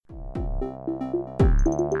You're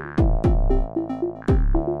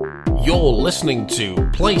listening to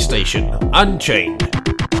PlayStation Unchained.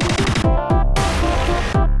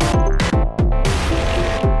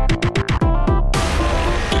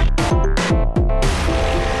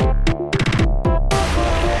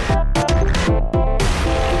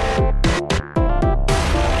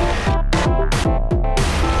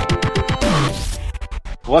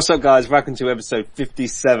 What's up, guys? Welcome to episode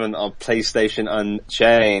 57 of PlayStation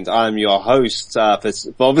Unchained. I'm your host for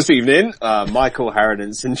this evening, Michael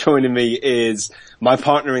Harridance, and joining me is my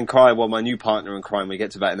partner in crime, well, my new partner in crime. We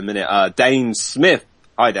get to that in a minute. Dane Smith.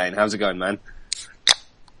 Hi, Dane. How's it going, man?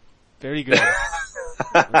 Very good.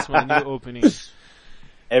 That's my new opening.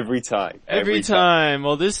 Every time.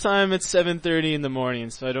 Well, this time it's 7:30 in the morning,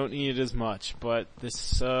 so I don't need it as much. But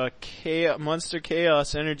this Monster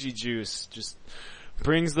Chaos energy juice just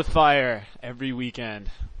brings the fire every weekend.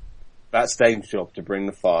 That's Dane's job, to bring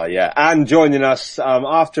the fire, yeah. And joining us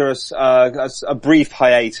after a brief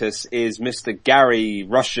hiatus is Mr. Gary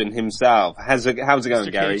Russian himself. How's it going,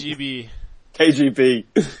 Mr. Gary? KGB.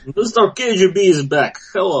 Mr. KGB is back.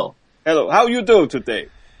 Hello. Hello. How you doing today?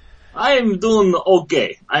 I am doing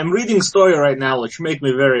okay. I'm reading story right now, which make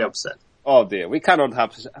me very upset. Oh dear, we cannot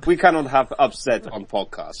have upset on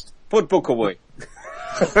podcast. Put book away.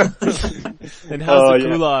 And how's the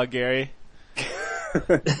gulag, Gary?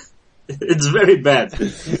 It's very bad.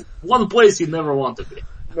 One place you never want to be.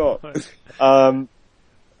 No.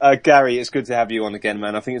 Gary, it's good to have you on again,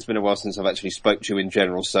 man. I think it's been a while since I've actually spoke to you in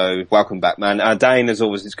general, so welcome back, man. Dane, as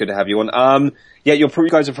always, it's good to have you on. You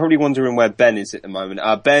guys are probably wondering where Ben is at the moment.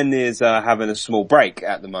 Ben is having a small break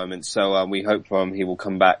at the moment, so we hope he will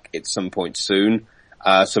come back at some point soon,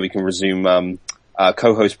 so we can resume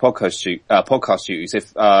co-host podcast duties.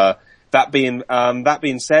 If that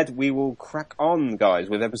being said, we will crack on, guys,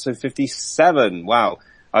 with episode 57. Wow.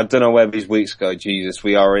 I don't know where these weeks go. Jesus,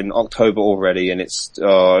 we are in October already, and it's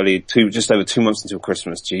only just over 2 months until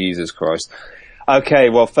Christmas. Jesus Christ. Okay,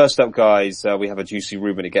 well, first up, guys, we have a juicy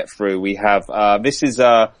rumor to get through. We have this is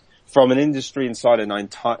from an industry insider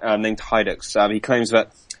named Hydux. He claims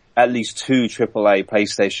that at least 2 AAA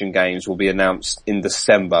PlayStation games will be announced in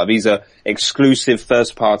December. These are exclusive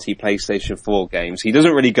first-party PlayStation 4 games. He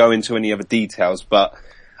doesn't really go into any other details, but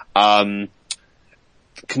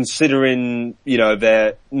considering,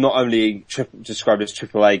 they're not only described as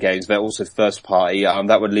AAA games, they're also first party,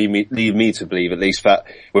 that would lead me to believe at least that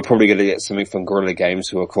we're probably going to get something from Guerrilla Games,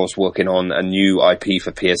 who are of course working on a new IP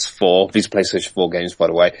for PS4. These are PlayStation 4 games, by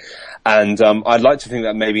the way. And, I'd like to think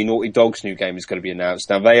that maybe Naughty Dog's new game is going to be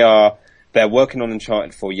announced. Now they're working on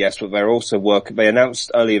Uncharted 4, yes, but they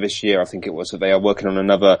announced earlier this year, I think it was, that they are working on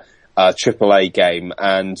another AAA game,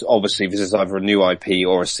 and obviously this is either a new IP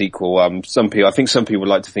or a sequel. I think some people would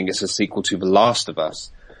like to think it's a sequel to The Last of Us,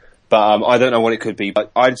 but I don't know what it could be.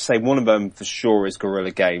 But I'd say one of them for sure is Guerrilla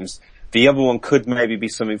Games. The other one could maybe be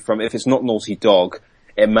something from, if it's not Naughty Dog,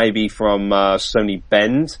 it may be from Sony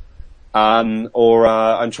Bend, or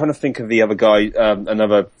I'm trying to think of the other guy,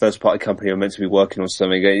 another first-party company who are meant to be working on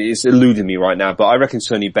something. It's eluding me right now, but I reckon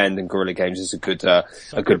Sony Bend and Guerrilla Games is a good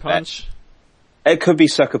Punch. bet. It could be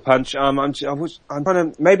Sucker Punch. I'm trying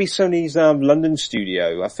to, maybe Sony's, London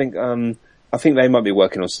studio. I think they might be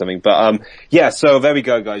working on something. But, so there we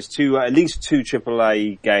go, guys. At least 2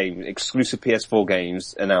 AAA exclusive PS4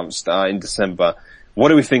 games announced, in December. What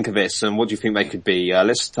do we think of this, and what do you think they could be?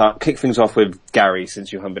 Let's kick things off with Gary,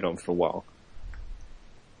 since you haven't been on for a while.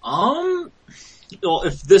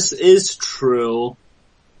 If this is true,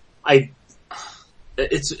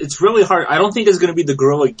 it's really hard. I don't think it's gonna be the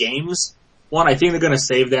Guerrilla Games one. I think they're going to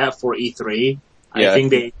save that for E3. Yeah. I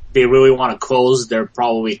think they really want to close their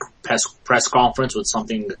probably press conference with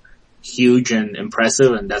something huge and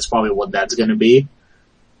impressive, and that's probably what that's going to be.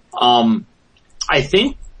 I'm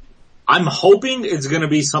hoping it's going to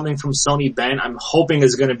be something from Sony Bend. I'm hoping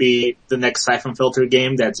it's going to be the next Siphon Filter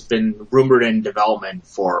game that's been rumored in development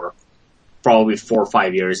for probably 4 or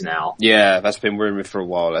 5 years now. Yeah, that's been rumored for a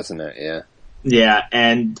while, hasn't it? Yeah. Yeah,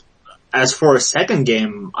 and as for a second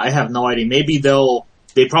game, I have no idea. Maybe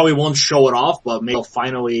they probably won't show it off, but maybe they'll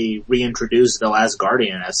finally reintroduce The Last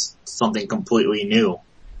Guardian as something completely new.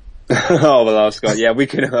 Oh, The Last Guardian. Yeah, we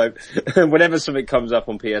can hope. Whenever something comes up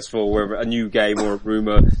on PS4, whether a new game or a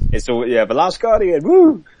rumor, it's all, The Last Guardian,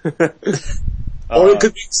 woo! Or it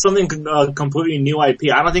could be something, completely new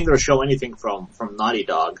IP. I don't think they'll show anything from Naughty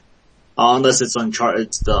Dog. Unless it's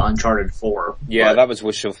the Uncharted 4. Yeah, but that was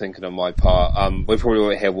wishful thinking on my part. We probably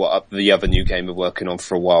won't hear what the other new game we're working on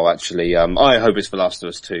for a while, actually. I hope it's The Last of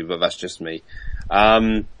Us 2, but that's just me.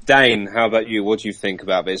 Dane, how about you? What do you think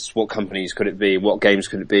about this? What companies could it be? What games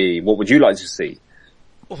could it be? What would you like to see?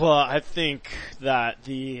 Well, I think that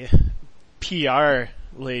the PR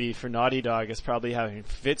lady for Naughty Dog is probably having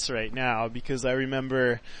fits right now, because I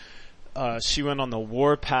remember she went on the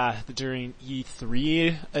warpath during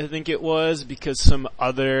E3, I think it was, because some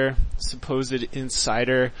other supposed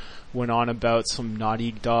insider went on about some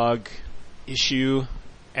Naughty Dog issue,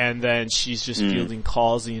 and then she's just fielding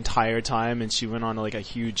calls the entire time, and she went on like a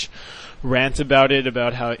huge rant about it,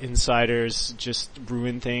 about how insiders just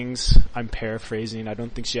ruin things. I'm paraphrasing. I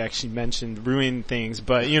don't think she actually mentioned ruin things,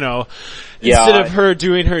 but instead of her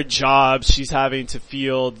doing her job, she's having to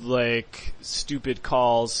field like stupid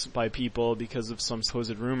calls by people because of some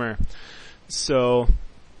supposed rumor. So,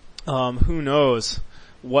 who knows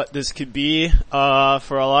what this could be?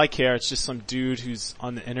 For all I care, it's just some dude who's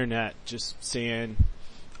on the internet just saying,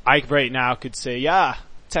 I right now could say, yeah,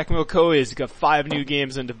 Tecmo Koei's got 5 new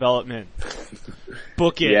games in development.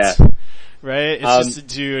 Book it. Yeah. Right? It's just a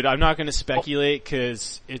dude. I'm not gonna speculate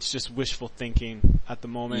because it's just wishful thinking at the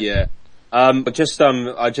moment. Yeah. But just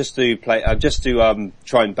to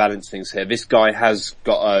try and balance things here. This guy has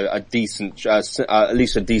got a decent, at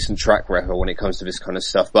least a decent track record when it comes to this kind of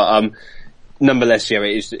stuff. But, nonetheless, yeah,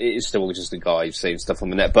 it is still just a guy who's saying stuff on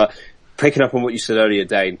the net. But, picking up on what you said earlier,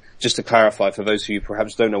 Dane, just to clarify for those of you who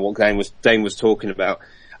perhaps don't know what Dane was talking about,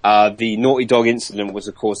 the Naughty Dog incident was,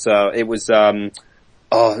 of course, I wish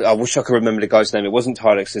I could remember the guy's name. It wasn't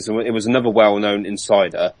Tylex. It was another well-known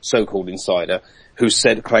insider, so-called insider, who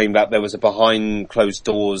claimed that there was a behind closed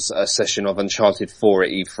doors session of Uncharted 4 at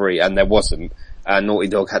E3, and there wasn't. And Naughty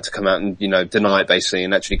Dog had to come out and, deny it basically,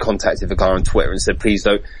 and actually contacted the guy on Twitter and said, please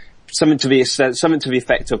don't, something to the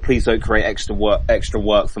effect of, please don't create extra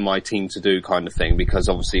work for my team to do, kind of thing, because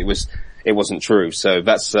obviously it wasn't true. So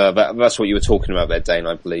that's what you were talking about there, Dane,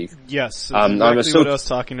 I believe. Yes, that's exactly what I was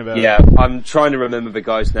talking about. Yeah, I'm trying to remember the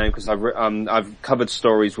guy's name because I've covered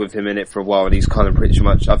stories with him in it for a while, and he's kind of pretty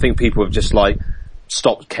much, I think people have just like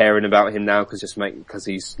stopped caring about him now because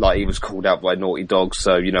he's like, he was called out by Naughty Dog.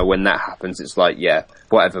 So, when that happens, it's like, yeah,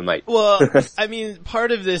 whatever, mate. Well, I mean,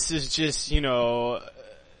 part of this is just,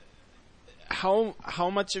 how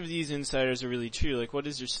much of these insiders are really true? Like, what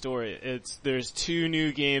is your story? There's 2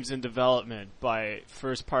 new games in development by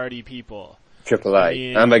first party people.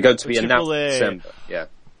 AAA. And they're going to be announced in December. Yeah.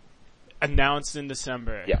 Announced in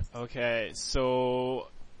December. Yeah. Okay. So,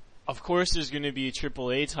 of course there's going to be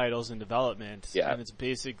AAA titles in development. Yeah. And it's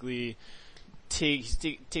basically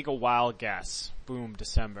take a wild guess. Boom,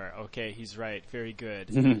 December. Okay, he's right. Very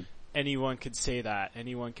good. Anyone could say that.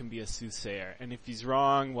 Anyone can be a soothsayer. And if he's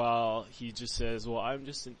wrong, well, he just says, well, I'm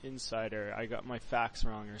just an insider. I got my facts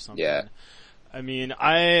wrong or something. Yeah. I mean,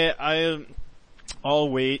 I'll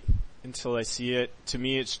wait until I see it. To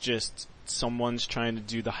me, it's just someone's trying to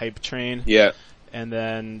do the hype train. Yeah. And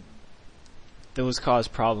then those cause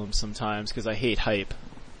problems sometimes because I hate hype.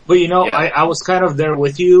 But I was kind of there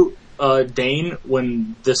with you, Dane,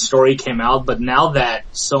 when the story came out, but now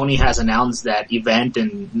that Sony has announced that event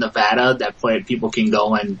in Nevada that people can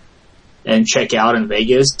go and check out in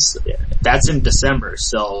Vegas, that's in December,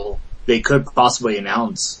 so they could possibly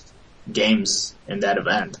announce games in that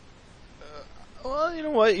event. Well, you know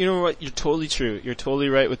what, you're totally true. You're totally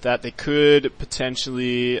right with that. They could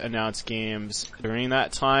potentially announce games during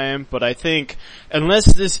that time, but I think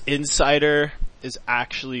unless this insider is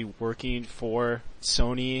actually working for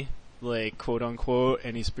Sony, like, quote unquote,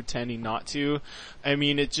 and he's pretending not to, I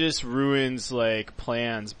mean, it just ruins, like,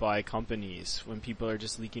 plans by companies when people are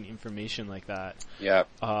just leaking information like that. Yeah.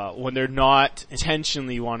 When they're not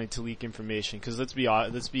intentionally wanting to leak information, because let's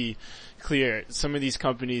be clear, some of these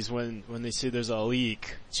companies, when they say there's a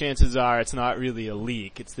leak, chances are it's not really a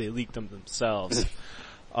leak, it's they leaked them themselves,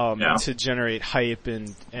 to generate hype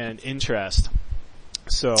and interest.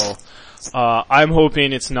 So, I'm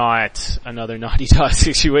hoping it's not another Naughty Dog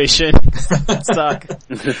situation. That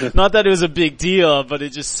suck. Not that it was a big deal, but it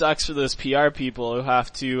just sucks for those PR people who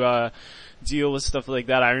have to, deal with stuff like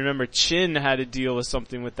that. I remember Chin had to deal with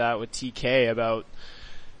something with that with TK about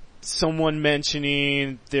someone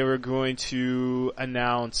mentioning they were going to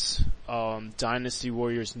announce, Dynasty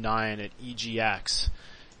Warriors 9 at EGX.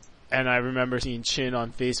 And I remember seeing Chin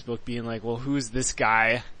on Facebook being like, well, who's this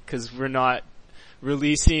guy? 'Cause we're not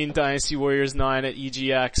releasing Dynasty Warriors 9 at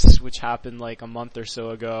EGX, which happened like a month or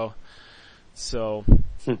so ago. So,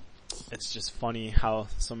 it's just funny how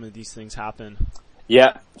some of these things happen.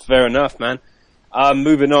 Yeah, fair enough, man.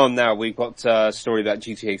 Moving on now, we've got a story about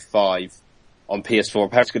GTA 5 on PS4.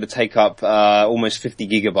 Apparently it's going to take up almost 50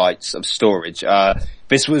 gigabytes of storage.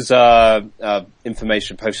 This was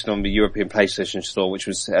information posted on the European PlayStation Store, which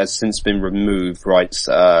has since been removed, writes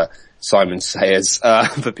Simon Sayers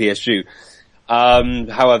for PSU.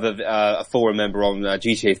 However, a forum member on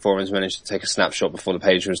GTA forums managed to take a snapshot before the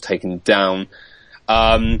page was taken down.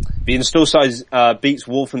 The install size beats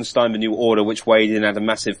Wolfenstein: The New Order, which weighed in at a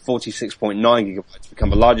massive 46.9 gigabytes, to become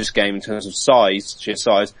the largest game in terms of sheer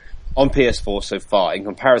size, on PS4 so far. In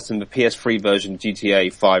comparison, the PS3 version of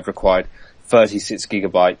GTA 5 required 36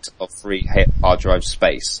 gigabytes of free hard drive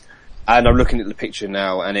space. And I'm looking at the picture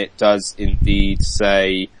now, and it does indeed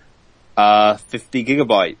say 50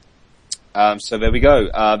 gigabyte. So there we go.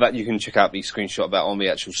 That you can check out the screenshot of that on the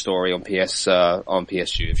actual story on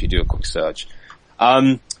PSU if you do a quick search.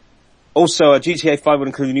 Also, GTA 5 will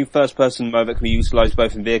include a new first-person mode that can be utilized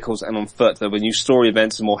both in vehicles and on foot. There will be new story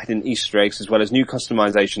events and more hidden Easter eggs, as well as new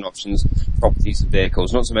customization options, properties and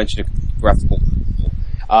vehicles, not to mention a graphical.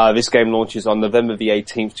 This game launches on November the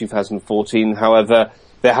 18th, 2014. However,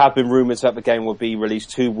 there have been rumors that the game will be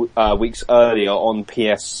released 2 weeks earlier on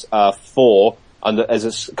PS4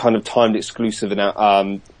 as a kind of timed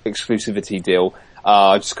exclusivity deal.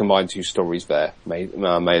 I just combined 2 stories there, may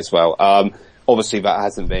as well. Obviously that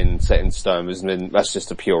hasn't been set in stone, that's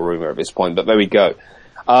just a pure rumor at this point, but there we go.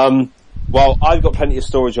 Well, I've got plenty of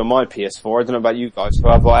storage on my PS4, I don't know about you guys,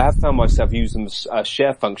 however, I have found myself using the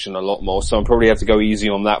share function a lot more, so I'll probably have to go easy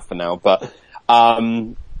on that for now, but, I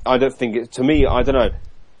don't think to me,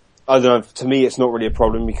 to me it's not really a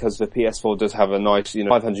problem because the PS4 does have a nice,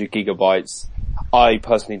 500 gigabytes. I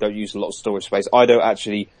personally don't use a lot of storage space. I don't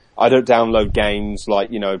download games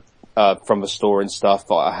like, from the store and stuff.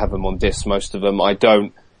 I have them on disc, most of them. I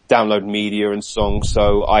don't download media and songs,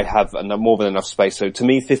 so I have more than enough space. So to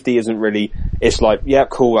me, 50 isn't really, it's like, yeah,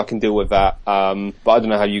 cool, I can deal with that. But I don't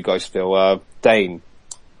know how you guys feel. Dane,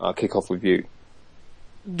 I'll kick off with you.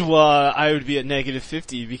 Well, I would be at negative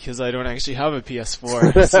 50 because I don't actually have a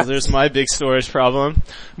PS4, so there's my big storage problem.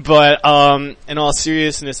 But, in all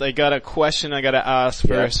seriousness, I got a question I gotta ask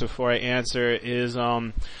first before I answer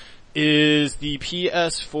is the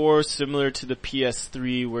PS4 similar to the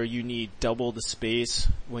PS3 where you need double the space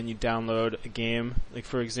when you download a game? Like,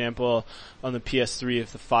 for example, on the PS3,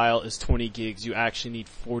 if the file is 20 gigs, you actually need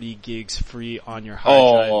 40 gigs free on your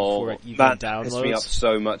hard drive before it even downloads. That pissed me up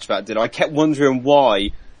so much, that did. I kept wondering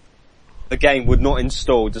why the game would not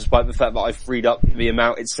install despite the fact that I freed up the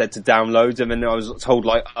amount it said to download, and then I was told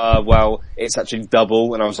well, it's actually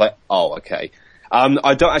double, and I was like, oh, okay.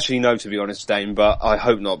 I don't actually know, to be honest, Dane, but I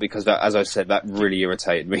hope not, because that, as I said, that really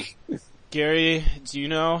irritated me. Gary, do you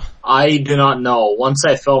know? I do not know. Once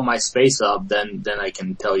I fill my space up, then I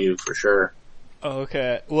can tell you for sure.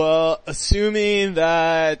 Okay. Well, assuming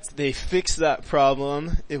that they fix that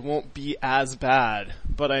problem, it won't be as bad.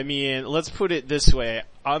 But I mean, let's put it this way.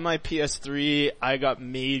 On my PS3, I got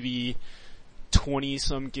maybe 20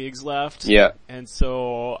 some gigs left. Yeah. And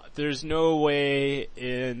so there's no way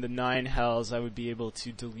in the 9 hells I would be able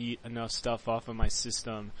to delete enough stuff off of my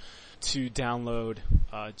system to download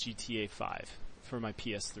GTA 5 for my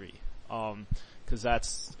PS3. 'Cause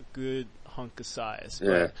that's a good hunk of size. Yeah.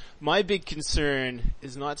 But my big concern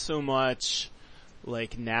is not so much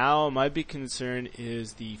like now, my big concern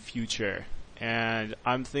is the future. And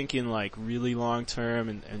I'm thinking like really long term,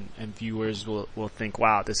 and viewers will think,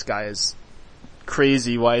 wow, this guy is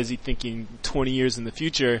crazy. Why is he thinking 20 years in the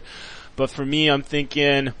future? But for me, I'm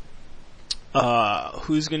thinking,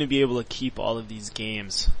 who's going to be able to keep all of these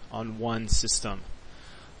games on one system?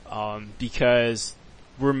 Because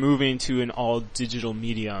we're moving to an all digital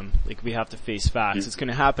medium. Like, we have to face facts. It's going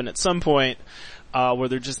to happen at some point, where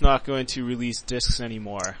they're just not going to release discs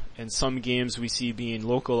anymore. And some games we see being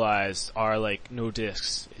localized are like no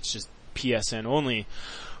discs. It's just PSN only.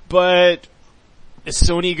 But is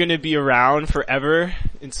Sony going to be around forever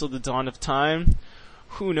until the dawn of time?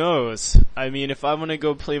 Who knows? I mean, if I want to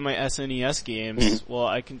go play my SNES games, well,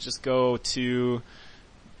 I can just go to,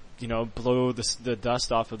 blow the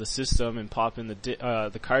dust off of the system and pop in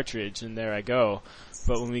the cartridge, and there I go.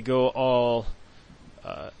 But when we go all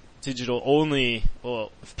digital only,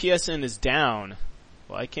 well, if PSN is down,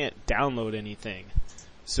 well, I can't download anything.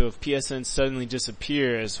 So if PSN suddenly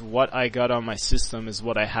disappears, what I got on my system is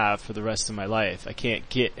what I have for the rest of my life. I can't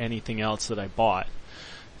get anything else that I bought.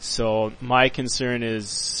 So my concern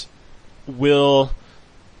is, will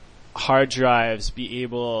hard drives be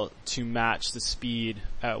able to match the speed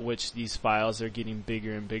at which these files are getting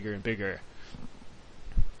bigger and bigger and bigger?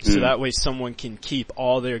 So that way someone can keep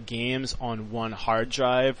all their games on one hard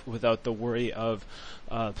drive without the worry of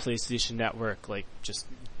PlayStation Network like just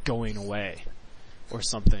going away or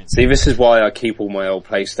something. See, this is why I keep all my old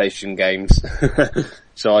PlayStation games,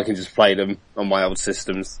 so I can just play them on my old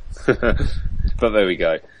systems. But there we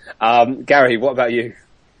go. Gary, what about you?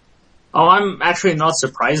 Oh, I'm actually not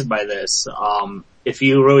surprised by this. if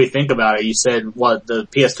you really think about it, you said what the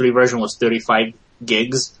PS3 version was 35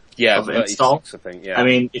 gigs of install. I think, yeah. I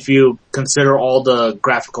mean, if you consider all the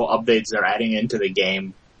graphical updates they're adding into the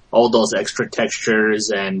game, all those extra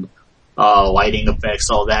textures and lighting effects,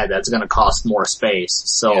 all that, that's going to cost more space.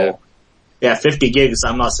 So, yeah, 50 gigs,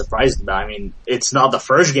 I'm not surprised about. I mean, it's not the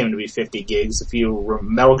first game to be 50 gigs. If you remember,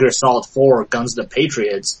 Metal Gear Solid 4, Guns of the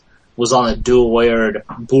Patriots, was on a dual-layered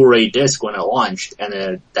Blu-ray disc when it launched,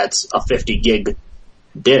 and that's a 50 gig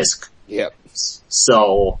disc. Yep.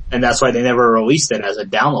 So, and that's why they never released it as a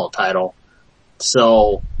download title.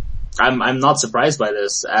 So, I'm not surprised by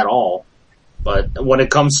this at all. But when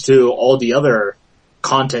it comes to all the other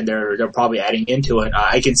content they're probably adding into it,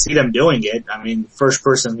 I can see them doing it. I mean, first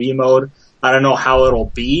person V mode, I don't know how it'll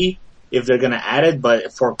be if they're gonna add it,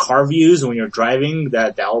 but for car views when you're driving,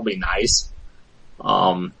 that'll be nice.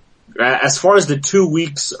 As far as the 2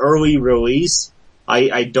 weeks early release,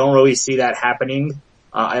 I don't really see that happening.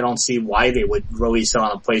 I don't see why they would release it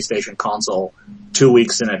on a PlayStation console 2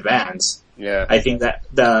 weeks in advance. Yeah. I think that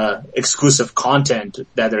the exclusive content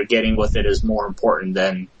that they're getting with it is more important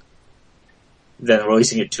than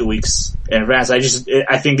releasing it 2 weeks in advance. I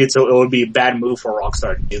think it would be a bad move for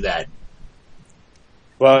Rockstar to do that.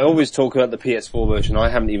 Well, I always talk about the PS4 version. I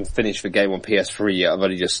haven't even finished the game on PS3 yet. I've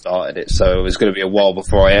only just started it, so it's going to be a while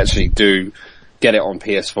before I actually do get it on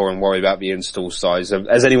PS4 and worry about the install size.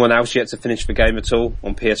 Has anyone else yet to finish the game at all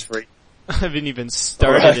on PS3? I haven't even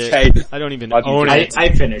started it. I don't even own it. I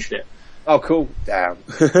finished it. Oh, cool. Damn.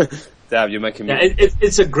 Damn, you're making me... Yeah,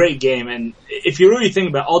 it's a great game, and if you really think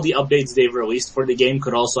about all the updates they've released for the game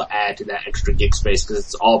could also add to that extra gig space, because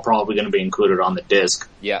it's all probably going to be included on the disc.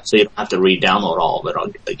 Yeah. So you don't have to re-download all of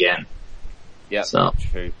it again. Yeah, so.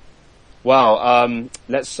 True. Well,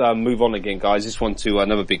 let's move on again, guys. This one to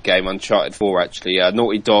another big game, Uncharted 4, actually.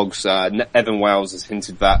 Naughty Dog's Evan Wells has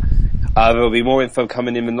hinted that there will be more info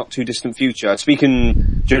coming in the not too distant future.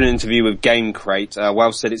 Speaking during an interview with Game Crate,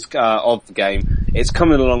 Wells said it's of the game. It's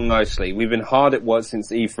coming along nicely. We've been hard at work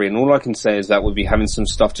since E3, and all I can say is that we'll be having some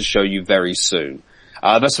stuff to show you very soon.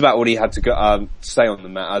 That's about what he had to say on the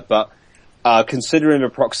matter, but considering the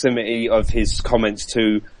proximity of his comments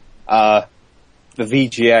to the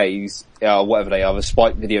VGAs, whatever they are, the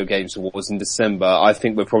Spike Video Games Awards in December, I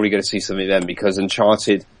think we're probably going to see something then, because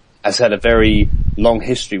Uncharted has had a very long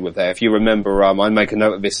history with that. If you remember, I make a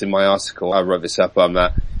note of this in my article, I wrote this up,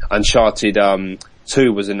 that Uncharted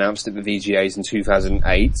 2 was announced at the VGAs in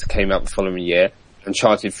 2008, came out the following year.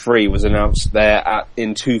 Uncharted 3 was announced there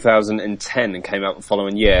in 2010 and came out the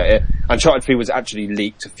following year. Uncharted 3 was actually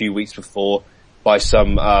leaked a few weeks before by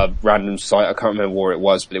some random site. I can't remember where it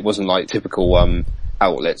was, but it wasn't like typical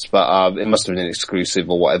outlets, but it must have been exclusive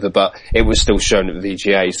or whatever, but it was still shown at the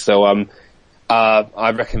VGA. So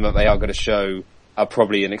I reckon that they are going to show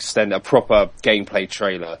probably a proper gameplay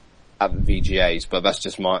trailer at the VGAs, but that's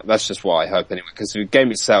just what I hope anyway, because the game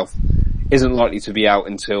itself isn't likely to be out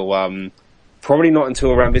until probably not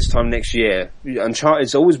until around this time next year.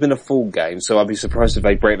 Uncharted's always been a fall game, so I'd be surprised if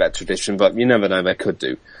they break that tradition, but you never know, they could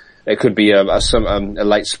do. It could be a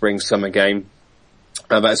late spring, summer game.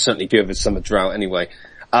 That's certainly good with summer drought anyway.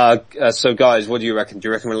 So guys, what do you reckon? Do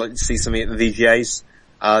you reckon we'll like to see something at the VGAs,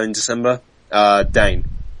 in December? Dane?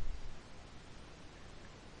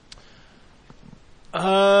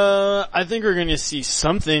 I think we're gonna see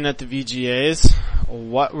something at the VGAs.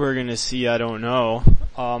 What we're gonna see, I don't know.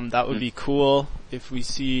 That would be cool if we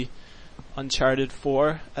see Uncharted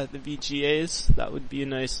 4 at the VGAs. That would be a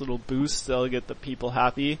nice little boost. That'll get the people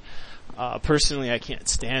happy. Personally, I can't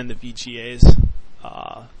stand the VGAs,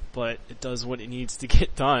 but it does what it needs to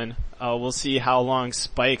get done. We'll see how long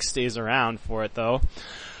Spike stays around for it, though.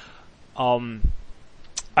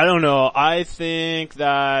 I don't know. I think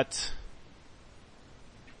that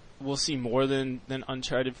we'll see more than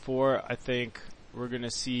Uncharted 4. I think we're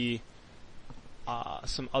gonna see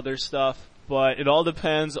some other stuff, but it all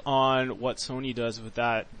depends on what Sony does with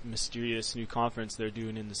that mysterious new conference they're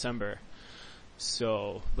doing in December.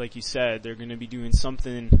 So, like you said, they're gonna be doing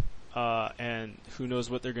something, and who knows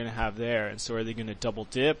what they're gonna have there. And so are they gonna double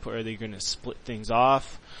dip, or are they gonna split things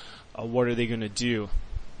off? What are they gonna do?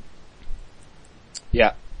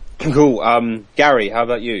 Yeah. Cool. Gary, how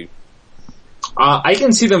about you? I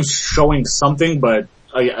can see them showing something, but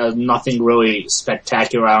nothing really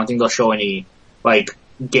spectacular. I don't think they'll show any,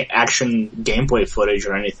 action gameplay footage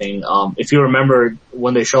or anything. If you remember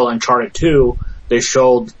when they showed Uncharted 2, they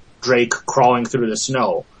showed Drake crawling through the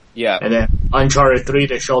snow. Yeah. And then Uncharted 3,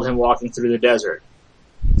 they showed him walking through the desert.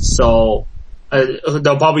 So,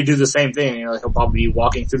 they'll probably do the same thing. He'll probably be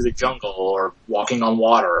walking through the jungle or walking on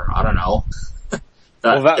water. I don't know.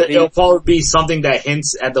 It'll probably be something that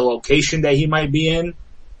hints at the location that he might be in.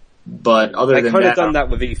 But other than that... They kind of done that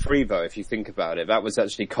with E3 though, if you think about it. That was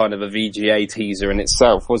actually kind of a VGA teaser in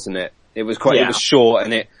itself, wasn't it? It was it was short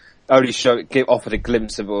and it only offered a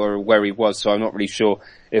glimpse of where he was, so I'm not really sure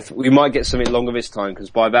if we might get something longer this time, because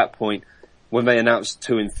by that point, when they announced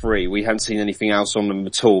 2 and 3, we hadn't seen anything else on them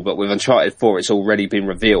at all, but with Uncharted 4, it's already been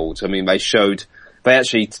revealed. I mean, they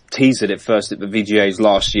actually teased it first at the VGAs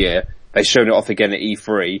last year, they showed it off again at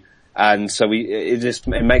E3, and so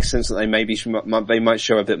it makes sense that they might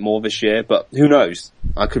show a bit more this year, but who knows?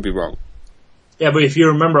 I could be wrong. Yeah, but if you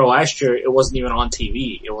remember last year, it wasn't even on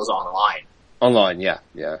TV, it was online. Online, yeah,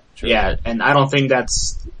 true. Yeah, and I don't think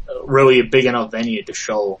that's really a big enough venue to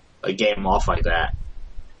show a game off like that.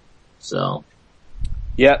 So.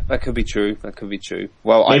 Yeah, that could be true.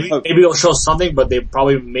 Well, maybe they'll show something, but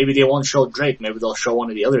maybe they won't show Drake. Maybe they'll show one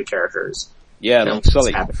of the other characters. Yeah, like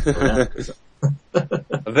Sully. A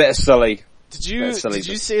bit of Sully. Did you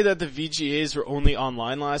say that the VGAs were only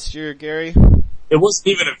online last year, Gary? It wasn't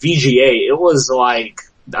even a VGA. It was like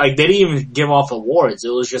they didn't even give off awards. It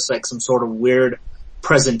was just like some sort of weird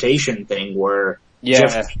presentation thing where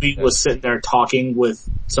Jeff Keighley was sitting there talking with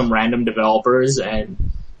some random developers, and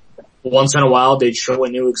once in a while they'd show a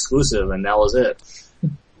new exclusive, and that was it.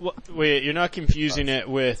 Wait, you're not confusing it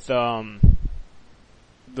with the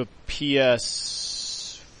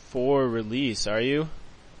PS4 release, are you?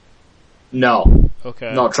 No.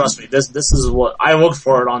 Okay. No, trust me. This is what I looked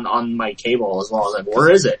for it on my cable as well. I was like,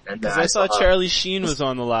 where is it? And I saw Charlie Sheen was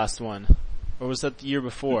on the last one, or was that the year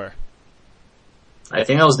before? I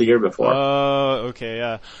think that was the year before. Oh, okay,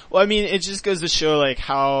 yeah. Well, I mean, it just goes to show like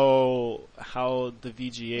how the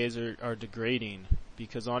VGAs are degrading,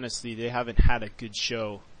 because honestly, they haven't had a good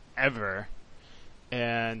show ever,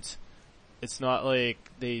 and it's not like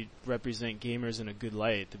they represent gamers in a good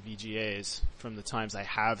light, the VGAs, from the times I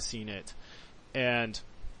have seen it. And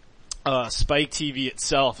Spike TV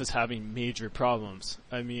itself is having major problems.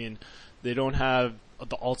 I mean, they don't have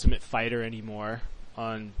the Ultimate Fighter anymore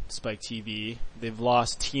on Spike TV. They've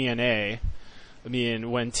lost TNA. I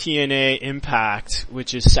mean, when TNA Impact,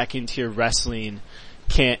 which is second tier wrestling,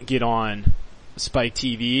 can't get on Spike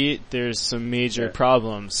TV, there's some major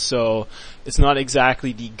problems. So it's not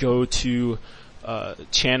exactly the go-to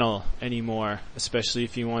channel anymore, especially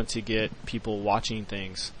if you want to get people watching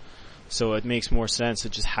things. So it makes more sense to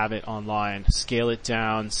just have it online, scale it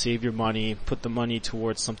down, save your money, put the money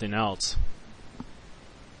towards something else.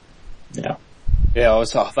 Yeah. Yeah,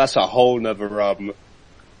 that's a whole nother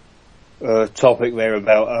topic there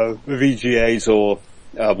about VGAs or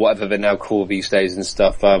whatever they're now called these days and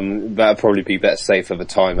stuff. That'd probably be better safe for the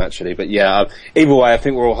time, actually. But yeah, either way, I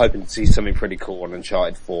think we're all hoping to see something pretty cool on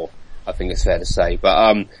Uncharted 4. I think it's fair to say.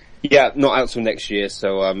 But yeah, not out till next year,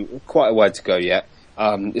 so quite a way to go yet.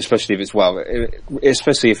 Especially if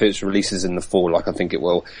it's releases in the fall, like I think it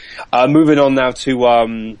will. Moving on now to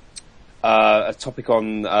a topic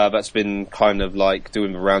on that's been kind of like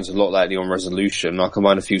doing the rounds a lot lately on Resolution. I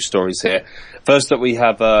combine a few stories here. First up, we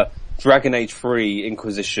have Dragon Age 3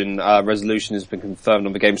 Inquisition Resolution has been confirmed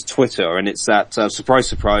on the game's Twitter, and it's at surprise,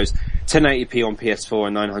 surprise, 1080p on PS4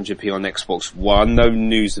 and 900p on Xbox One. No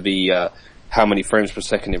news of the how many frames per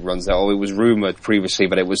second it runs at. It was rumoured previously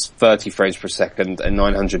that it was 30 frames per second and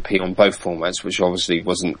 900p on both formats, which obviously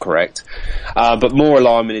wasn't correct. But more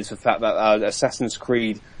alarming is the fact that Assassin's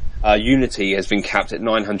Creed Unity has been capped at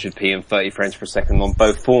 900p and 30 frames per second on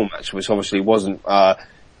both formats, which obviously wasn't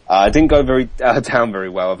didn't go down very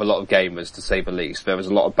well with a lot of gamers, to say the least. There was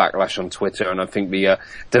a lot of backlash on Twitter, and I think the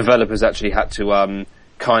developers actually had to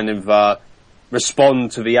kind of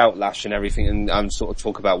respond to the outlash and everything, and sort of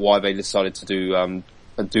talk about why they decided to do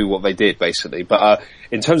what they did, basically. But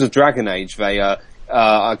in terms of Dragon Age, they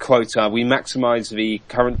I quote, "We maximise the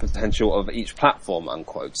current potential of each platform,"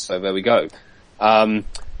 unquote. So there we go.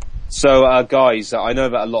 So guys, I know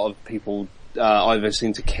that a lot of people either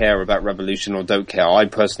seem to care about Revolution or don't care. I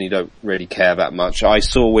personally don't really care that much. I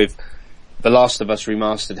saw with The Last of Us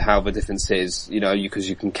Remastered how the difference is, because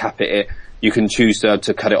you can cap it, you can choose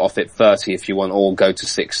to cut it off at 30 if you want, or go to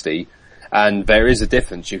 60. And there is a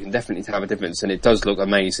difference. You can definitely have a difference, and it does look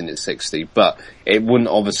amazing at 60, but it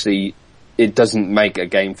doesn't make a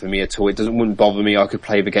game for me at all. Wouldn't bother me. I could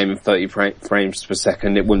play the game in 30 frames per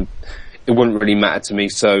second. It wouldn't really matter to me.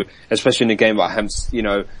 So, especially in a game that I haven't,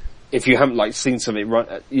 if you haven't seen something run,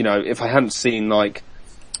 if I haven't seen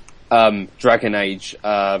Dragon Age,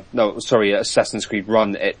 Assassin's Creed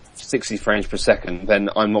run at 60 frames per second, then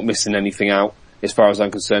I'm not missing anything out as far as I'm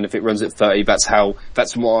concerned. If it runs at 30, that's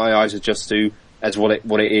what my eyes adjust to as what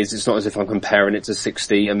it is. It's not as if I'm comparing it to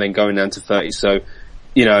 60 and then going down to 30. So,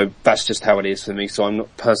 that's just how it is for me. So I'm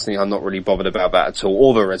not really bothered about that at all,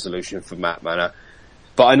 or the resolution for that matter.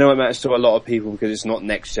 But I know it matters to a lot of people because it's not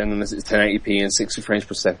next gen unless it's 1080p and 60 frames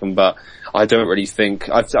per second. But I don't really think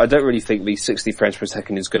the 60 frames per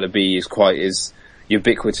second is going to be quite as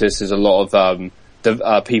ubiquitous as a lot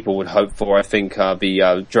of people would hope for. I think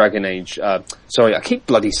the Dragon Age, sorry, I keep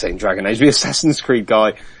bloody saying Dragon Age. The Assassin's Creed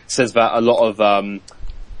guy says that a lot of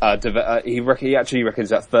he actually reckons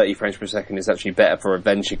that 30 frames per second is actually better for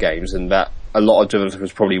adventure games, and that a lot of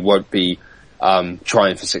developers probably won't be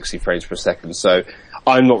trying for 60 frames per second. So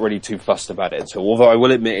I'm not really too fussed about it at all, although I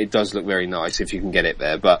will admit it does look very nice if you can get it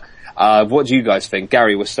there. But what do you guys think?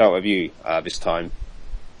 Gary, we'll start with you this time.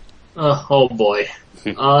 Oh boy.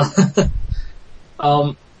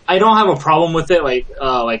 I don't have a problem with it like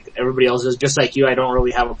everybody else is. Just like you, I don't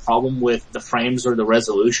really have a problem with the frames or the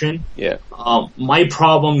resolution. Yeah. My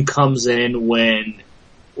problem comes in when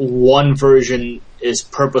one version is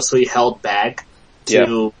purposely held back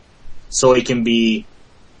so it can be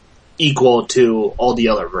equal to all the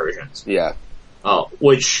other versions. Yeah.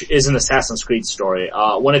 Which is an Assassin's Creed story.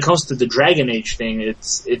 When it comes to the Dragon Age thing,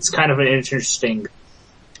 it's kind of an interesting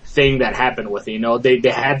thing that happened with it. They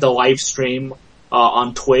had the live stream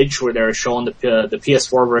on Twitch where they were showing the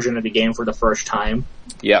PS4 version of the game for the first time.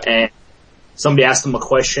 Yeah. And somebody asked them a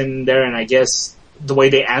question there, and I guess the way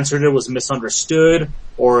they answered it was misunderstood,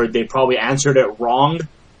 or they probably answered it wrong.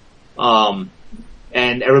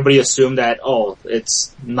 And everybody assumed that,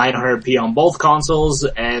 it's 900p on both consoles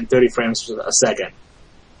and 30 frames a second.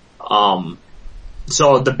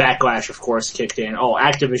 So the backlash, of course, kicked in.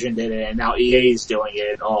 Activision did it, and now EA is doing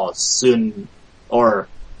it.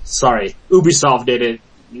 Ubisoft did it.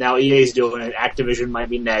 Now EA is doing it. Activision might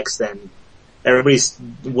be next, and everybody's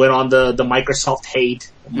went on the Microsoft hate.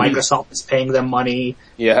 Microsoft is paying them money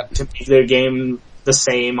to make their game the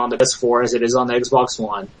same on the PS4 as it is on the Xbox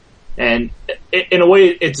One. And in a way,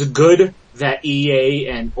 it's good that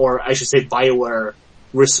EA or I should say BioWare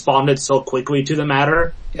responded so quickly to the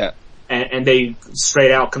matter. Yeah. And they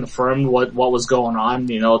straight out confirmed what was going on.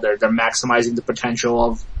 They're maximizing the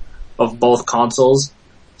potential of both consoles.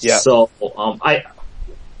 Yeah. So,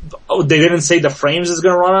 they didn't say the frames is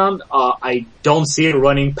gonna run on. I don't see it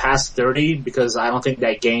running past 30 because I don't think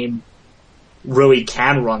that game really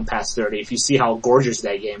can run past 30. If you see how gorgeous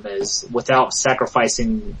that game is without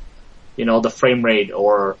sacrificing, the frame rate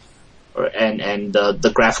and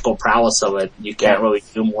the graphical prowess of it, you can't really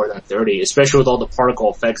do more than 30, especially with all the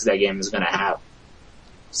particle effects that game is gonna have.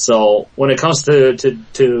 So when it comes to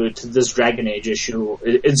this Dragon Age issue,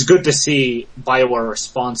 it's good to see BioWare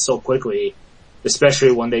respond so quickly,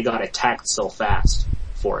 especially when they got attacked so fast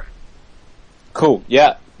for it. Cool.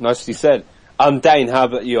 Yeah. Nicely said. Dane, how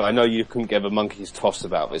about you? I know you couldn't give a monkey's toss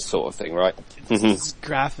about this sort of thing, right? It's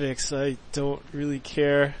graphics. I don't really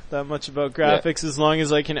care that much about graphics as long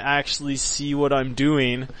as I can actually see what I'm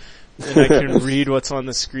doing and I can read what's on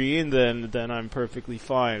the screen, then I'm perfectly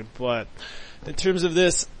fine. But in terms of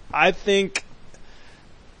this, I think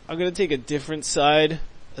I'm gonna take a different side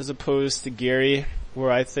as opposed to Gary,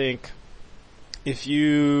 where I think if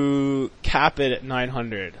you cap it at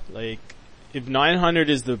 900, like if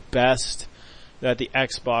 900 is the best that the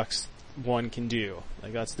Xbox One can do,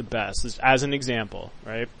 like that's the best, as an example,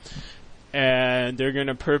 right? And they're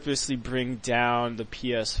gonna purposely bring down the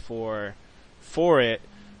PS4 for it.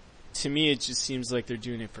 To me, it just seems like they're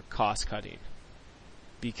doing it for cost cutting.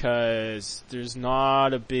 Because there's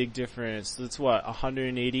not a big difference. That's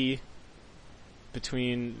 180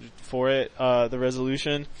 for it, the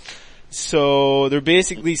resolution. So they're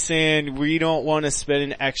basically saying we don't want to spend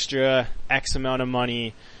an extra X amount of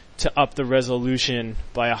money to up the resolution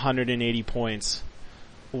by 180 points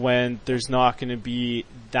when there's not going to be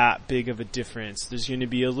that big of a difference. There's going to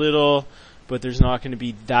be a little, but there's not going to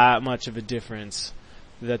be that much of a difference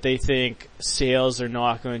that they think sales are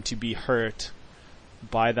not going to be hurt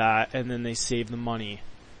by that, and then they save the money.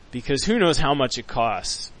 Because who knows how much it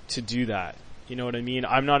costs to do that. You know what I mean?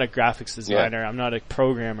 I'm not a graphics designer. I'm not a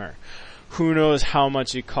programmer. Who knows how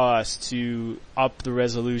much it costs to up the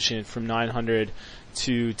resolution from 900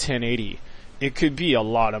 to 1080? It could be a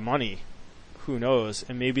lot of money. Who knows?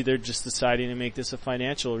 And maybe they're just deciding to make this a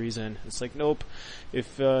financial reason. It's like, nope,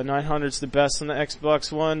 if 900's the best on the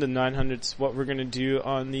Xbox One, then 900's what we're going to do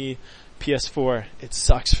on the PS4. It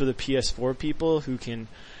sucks for the PS4 people who can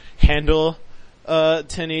handle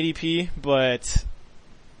 1080p, but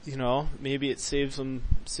maybe it saves them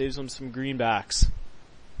some greenbacks.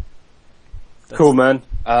 Cool, man.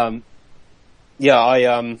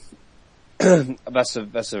 That's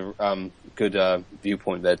a good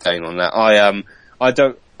viewpoint there, Dane, on that. I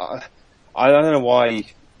don't know why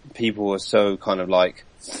people are so kind of like,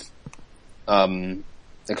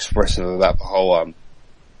 expressive about the whole,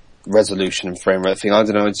 resolution and frame rate thing. I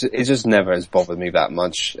don't know, it just never has bothered me that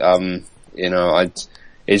much. You know, I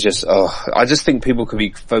just think people could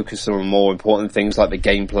be focused on more important things like the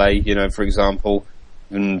gameplay, you know, for example,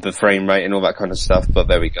 and the frame rate and all that kind of stuff, but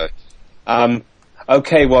there we go.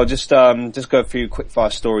 Okay, well, just go through quick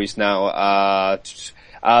fire stories now.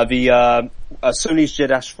 Sony's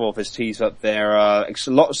Jed Ashforth has teased up there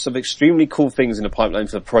lots of extremely cool things in the pipeline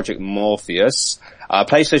for Project Morpheus.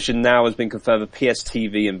 PlayStation Now has been confirmed for PS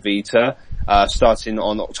TV and Vita, starting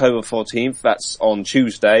on October 14th. That's on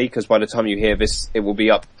Tuesday, because by the time you hear this, it will be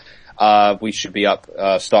up. We should be up,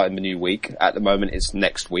 starting the new week. At the moment, it's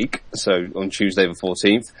next week, so on Tuesday the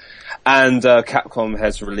 14th. And, Capcom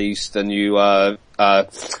has released a new,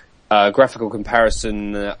 graphical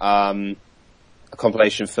comparison,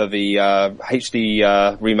 compilation for the,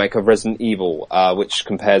 HD, remake of Resident Evil, which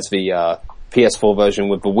compares the, PS4 version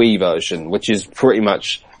with the Wii version, which is pretty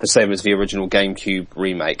much the same as the original GameCube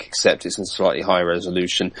remake, except it's in slightly higher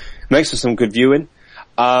resolution. Makes for some good viewing.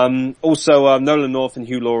 Also, Nolan North and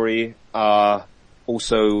Hugh Laurie are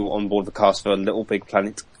also on board the cast for Little Big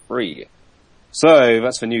Planet 3. So,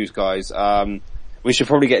 that's the news, guys. We should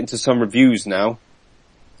probably get into some reviews now.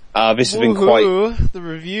 This has been quite... The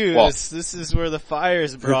reviews. What? This is where the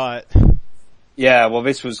fire's brought. Yeah, well,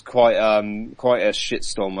 this was quite a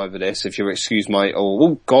shitstorm over this, if you'll excuse my,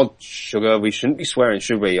 oh God, Sugar, we shouldn't be swearing,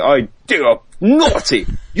 should we? I do naughty!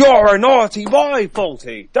 You're a naughty boy,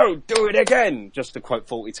 Faulty! Don't do it again! Just to quote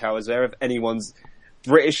Faulty Towers there, if anyone's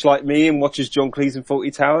British like me and watches John Cleese and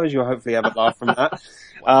Faulty Towers, you'll hopefully have a laugh from that.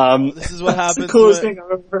 This is what happens. That's the coolest thing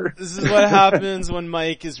I've ever heard. This is what happens when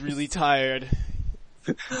Mike is really tired.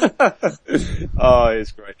 Oh,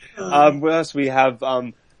 it's great. What else we have,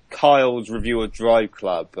 Kyle's review of Drive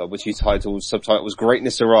Club, which he subtitled was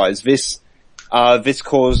Greatness Arise. This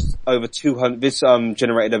caused over 200,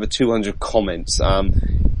 generated over 200 comments. Well,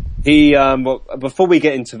 before we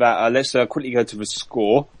get into that, let's quickly go to the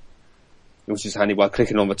score, which is handy by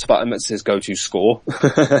clicking on the button that says go to score.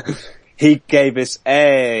 He gave us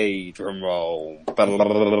a, drum roll,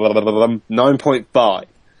 9.5.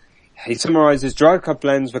 He summarizes Drive Club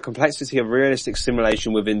blends the complexity of realistic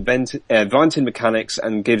simulation with inventive mechanics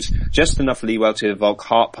and gives just enough leeway to evoke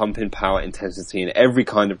heart-pumping power intensity in every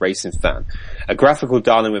kind of racing fan. A graphical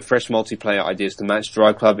darling with fresh multiplayer ideas to match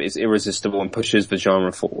Drive Club is irresistible and pushes the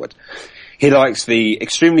genre forward. He likes the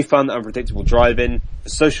extremely fun, unpredictable driving, the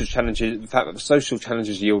fact that the social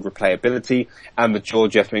challenges yield replayability, and the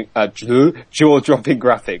jaw-dropping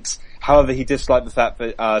graphics. However, he disliked the fact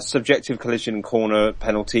that subjective collision and corner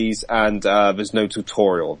penalties and there's no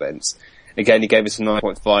tutorial events. Again, he gave us a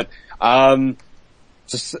 9.5.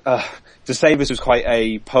 To say this was quite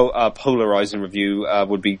a polarizing review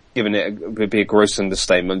would be a gross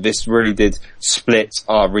understatement. This really did split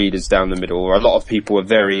our readers down the middle. A lot of people were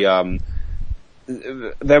very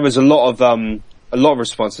there was a lot of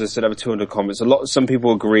responses. There were 200 comments. Some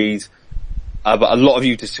people agreed. But a lot of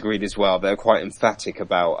you disagreed as well. They're quite emphatic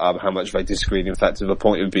about how much they disagreed. In fact, to the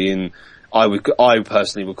point of being, I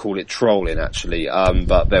personally would call it trolling, actually.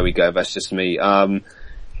 But there we go. That's just me. I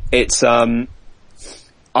don't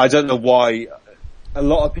know why a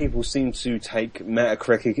lot of people seem to take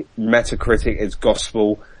Metacritic as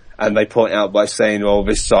gospel, and they point out by saying, "Oh,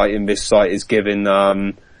 this site is giving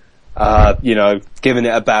giving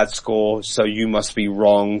it a bad score, so you must be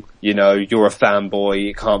wrong, you're a fanboy,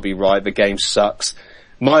 it can't be right, the game sucks."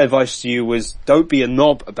 My advice to you was, don't be a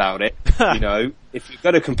knob about it, if you're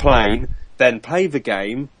gonna complain, then play the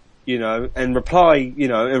game, and reply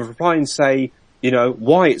and say,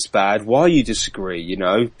 why it's bad, why you disagree,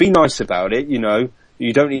 be nice about it, you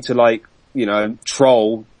don't need to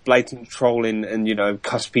troll, blatant trolling and,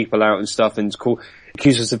 cuss people out and stuff and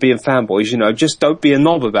accuse us of being fanboys, just don't be a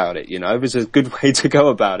knob about it, there's a good way to go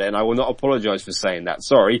about it, and I will not apologise for saying that,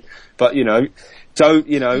 sorry, but we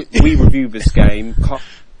reviewed this game,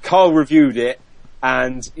 Carl reviewed it,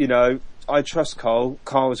 and, I trust Carl.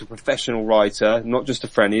 Carl is a professional writer, not just a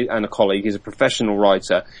friend and a colleague, he's a professional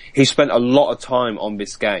writer. He spent a lot of time on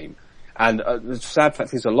this game. And the sad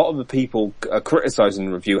fact is a lot of the people criticising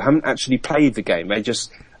the review haven't actually played the game. They just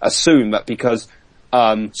assume that because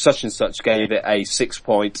such and such gave it a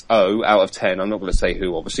 6.0 out of 10. I'm not going to say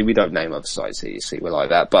who, obviously. We don't name other sites here, you see, we're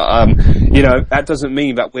like that. But, that doesn't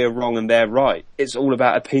mean that we're wrong and they're right. It's all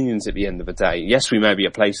about opinions at the end of the day. Yes, we may be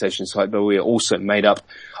a PlayStation site, but we are also made up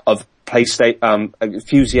of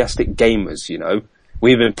enthusiastic gamers,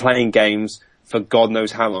 We've been playing games for God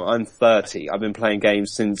knows how long. I'm 30. I've been playing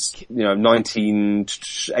games since,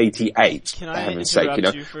 1988. Can I for heaven's sake,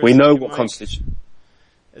 interrupt you for a We know second, what Mike? constitutes...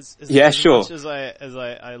 As much as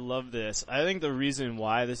I love this, I think the reason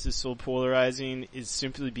why this is so polarizing is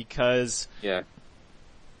simply because,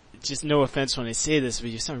 just no offense when I say this, but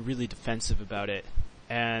you sound really defensive about it.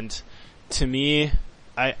 And to me,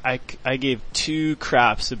 I gave two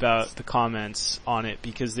craps about the comments on it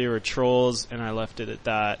because they were trolls, and I left it at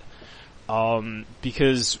that.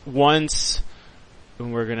 Because once,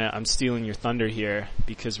 and I'm stealing your thunder here,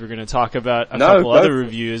 because we're gonna talk about a couple other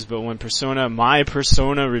reviews, but when my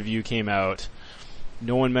Persona review came out,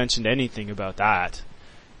 no one mentioned anything about that.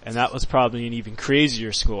 And that was probably an even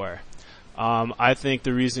crazier score. I think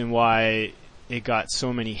the reason why it got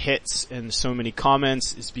so many hits and so many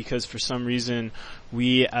comments is because for some reason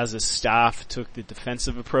we as a staff took the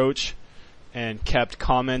defensive approach and kept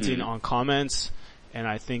commenting on comments. And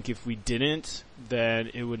I think if we didn't,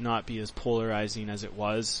 then it would not be as polarizing as it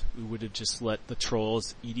was. We would have just let the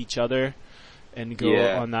trolls eat each other and go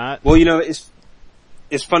on that. Well,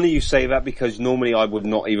 it's funny you say that because normally I would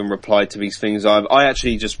not even reply to these things. I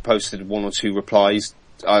actually just posted one or two replies.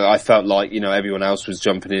 I felt like, everyone else was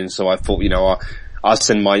jumping in, so I thought,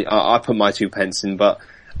 I put my 2 pence in, but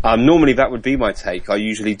normally that would be my take. I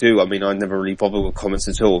usually do. I mean, I never really bother with comments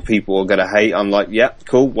at all. People are gonna hate. I'm like, yeah,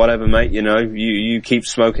 cool, whatever, mate. You keep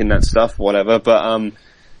smoking that stuff, whatever. But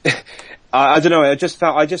I don't know. It just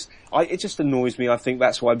annoys me. I think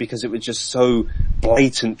that's why, because it was just so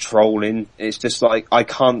blatant trolling. It's just like I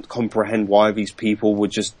can't comprehend why these people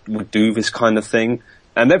would do this kind of thing.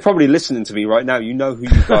 And they're probably listening to me right now. You know who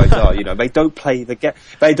you guys are. They don't play the game.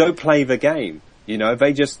 They don't play the game.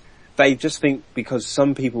 They just think because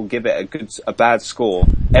some people give it a bad score,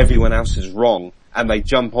 everyone else is wrong, and they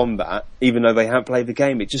jump on that, even though they haven't played the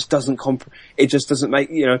game. It just doesn't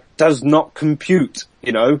does not compute,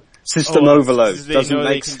 system overload. Doesn't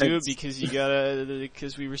make sense. They can do it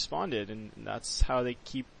because we responded, and that's how they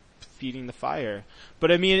keep feeding the fire.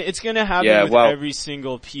 But I mean, it's gonna happen with every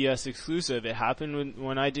single PS exclusive. It happened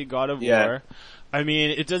when I did God of War. I mean,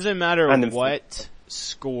 it doesn't matter what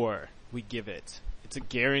score we give it. It's a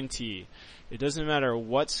guarantee. It doesn't matter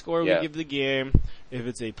what score we give the game. If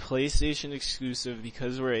it's a PlayStation exclusive,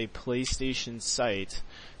 because we're a PlayStation site,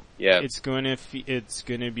 it's gonna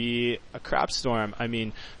be a crap storm. I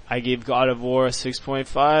mean, I gave God of War a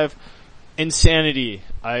 6.5. Insanity.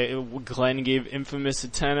 Glenn gave Infamous a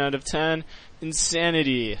 10 out of 10.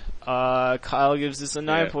 Insanity. Kyle gives this a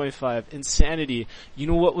 9.5. Insanity. You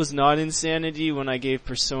know what was not insanity? When I gave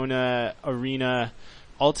Persona Arena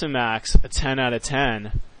Ultimax a 10 out of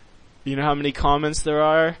 10. You know how many comments there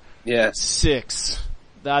are? 6.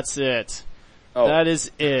 That's it. Oh. That is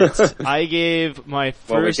it. I gave my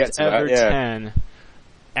first ever 10,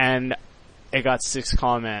 and it got 6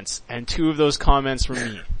 comments, and 2 of those comments were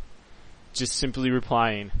me. Just simply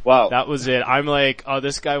replying. Wow. That was it. I'm like, oh,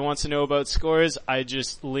 this guy wants to know about scores. I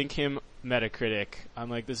just link him Metacritic. I'm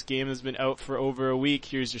like, this game has been out for over a week.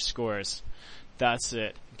 Here's your scores. That's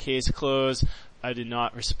it. Case closed. I did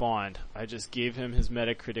not respond. I just gave him his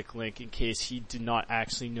Metacritic link in case he did not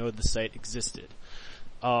actually know the site existed.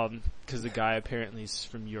 'Cause the guy apparently is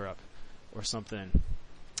from Europe or something.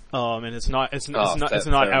 And it's not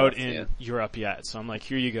out in Europe yet. So I'm like,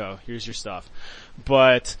 here you go. Here's your stuff.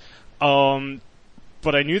 But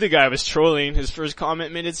I knew the guy was trolling. His first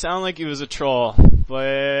comment made it sound like he was a troll.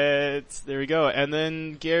 But there we go. And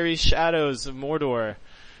then Gary Shadows of Mordor.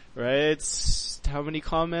 Right? How many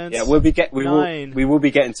comments? Yeah, we will be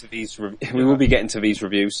getting to these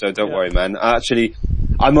reviews, so don't worry, man. Actually,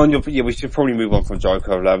 I'm on your, we should probably move on from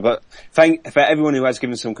Joyko, but for everyone who has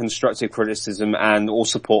given some constructive criticism and or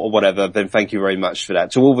support or whatever, then thank you very much for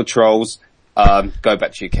that. To all the trolls, go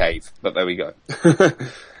back to your cave. But there we go.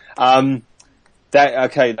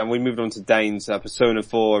 Okay, then we moved on to Dane's Persona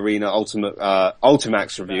 4 Arena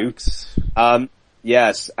Ultimax review.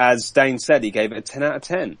 Yes, as Dane said, he gave it a 10 out of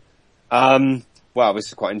 10. Wow, this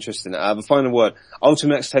is quite interesting. The final word.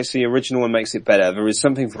 Ultimax takes the original and makes it better. There is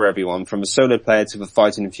something for everyone, from a solo player to the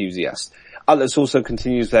fighting enthusiast. Atlus also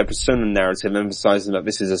continues their Persona narrative, emphasizing that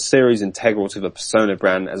this is a series integral to the Persona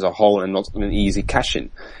brand as a whole and not an easy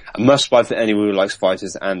cash-in. A must-buy for anyone who likes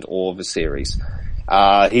fighters and or the series.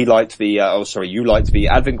 You liked the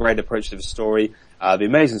Advent-grade approach to the story, the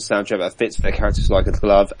amazing soundtrack that fits their characters like a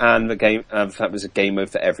glove, and the game, the fact there's a game mode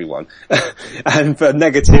for everyone. And for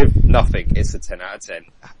negative, nothing. It's a 10 out of 10.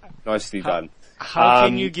 Nicely done. How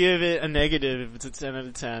can you give it a negative if it's a 10 out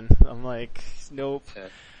of 10? I'm like, nope.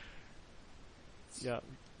 Yeah.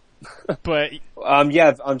 But, I'm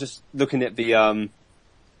just looking at the,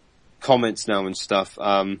 comments now and stuff.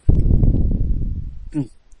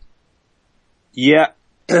 Yeah,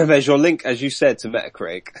 there's your link, as you said, to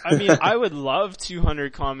Metacritic. I mean, I would love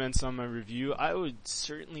 200 comments on my review. I would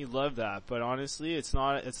certainly love that, but honestly, it's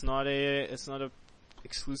not a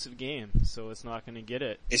exclusive game, so it's not going to get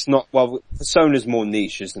it. It's not, well, Persona's more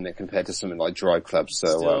niche, isn't it, compared to something like Drive Club,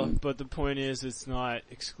 so, Still, but the point is, it's not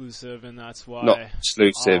exclusive, and that's why. Not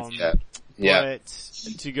exclusive, yeah. Yeah. But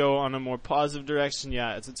to go on a more positive direction,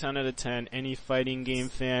 yeah, it's a 10 out of 10. Any fighting game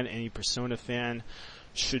fan, any Persona fan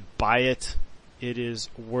should buy it. It is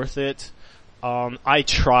worth it. I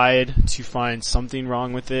tried to find something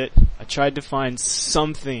wrong with it. I tried to find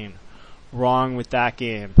something wrong with that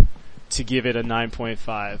game to give it a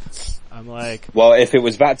 9.5. I'm like... Well, if it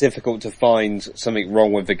was that difficult to find something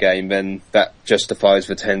wrong with the game, then that justifies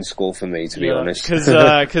the 10 score for me, to be honest.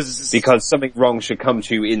 Because something wrong should come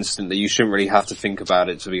to you instantly. You shouldn't really have to think about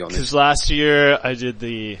it, to be honest. Because last year I did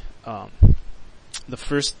the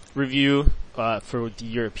first review for the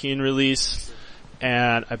European release,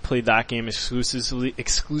 and I played that game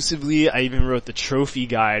exclusively. I even wrote the trophy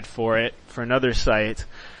guide for it for another site,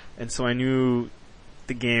 and so I knew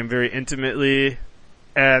the game very intimately,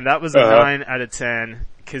 and that was a 9 out of 10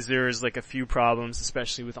 because there was like a few problems,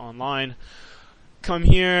 especially with online. Come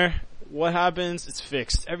here, what happens? It's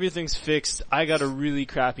fixed. Everything's fixed. I got a really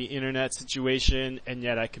crappy internet situation, and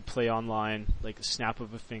yet I could play online like a snap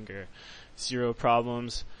of a finger. 0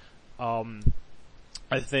 problems.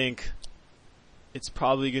 I think it's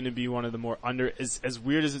probably going to be one of the more as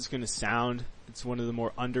weird as it's going to sound, it's one of the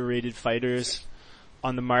more underrated fighters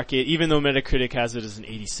on the market, even though Metacritic has it as an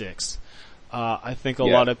 86. I think a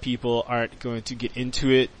lot of people aren't going to get into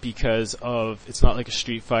it because it's not like a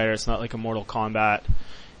Street Fighter, it's not like a Mortal Kombat.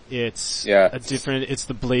 It's it's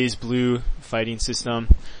the Blaze Blue fighting system,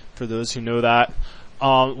 for those who know that.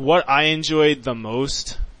 What I enjoyed the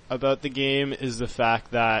most about the game is the fact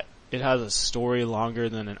that it has a story longer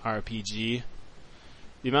than an RPG.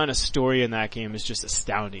 The amount of story in that game is just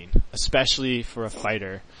astounding, especially for a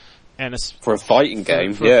fighter. And for a fighting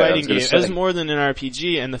game, for a fighting game, it's more than an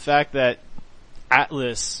RPG. And the fact that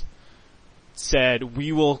Atlus said,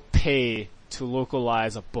 we will pay to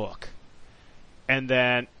localize a book, and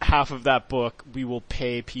then half of that book we will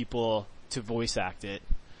pay people to voice act it,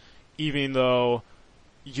 even though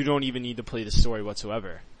you don't even need to play the story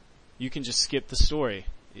whatsoever. You can just skip the story.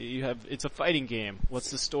 It's a fighting game. What's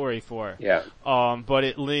the story for? Yeah. But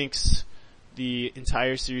it links the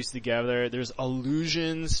entire series together. There's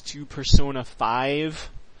allusions to Persona 5.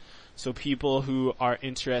 So people who are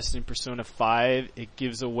interested in Persona 5, it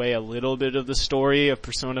gives away a little bit of the story of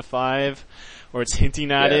Persona 5, or it's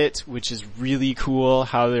hinting at it, which is really cool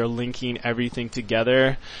how they're linking everything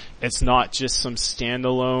together. It's not just some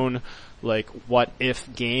standalone, like, what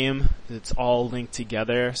if game. It's all linked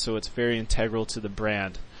together, so it's very integral to the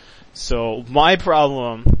brand. So my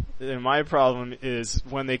problem is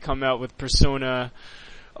when they come out with Persona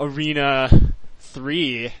Arena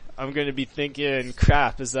 3, I'm going to be thinking,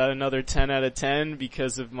 crap, is that another 10 out of 10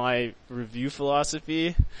 because of my review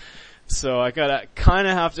philosophy? So I gotta kind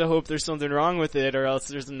of have to hope there's something wrong with it, or else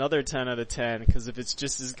there's another 10 out of 10, because if it's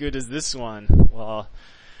just as good as this one, well,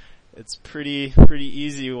 it's pretty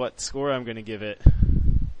easy what score I'm going to give it.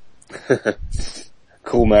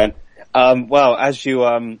 Cool, man. Well, as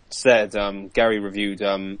you said, Gary reviewed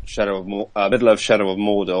Middle of Shadow of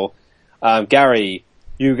Mordor. Gary,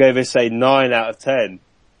 you gave us a 9 out of 10.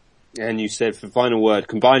 And you said, for the final word,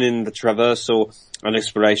 combining the traversal and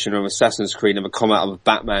exploration of Assassin's Creed and the combat of the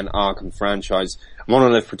Batman Arkham franchise,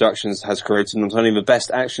 Monolith Productions has created not only the best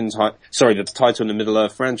the title in the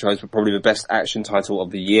Middle-earth franchise, but probably the best action title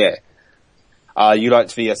of the year. You like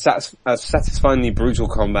the satisfyingly brutal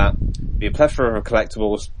combat, the plethora of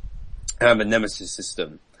collectibles, and the Nemesis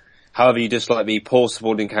system. However, you dislike the poor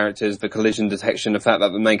supporting characters, the collision detection, the fact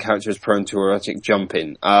that the main character is prone to erratic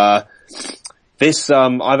jumping. I've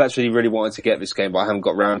actually really wanted to get this game, but I haven't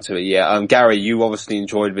got around to it yet. Gary, you obviously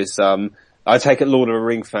enjoyed this. I take it Lord of the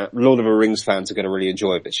Rings fans are going to really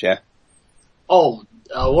enjoy this, yeah? Oh,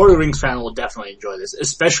 Lord of the Rings fan will definitely enjoy this,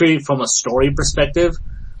 especially from a story perspective.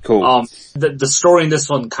 Cool. The story in this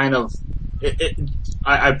one kind of,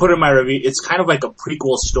 I put in my review, it's kind of like a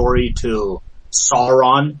prequel story to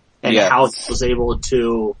Sauron and how he was able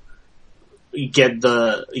to get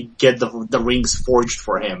the rings forged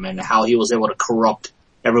for him, and how he was able to corrupt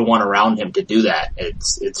everyone around him to do that.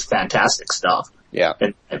 It's fantastic stuff. Yeah.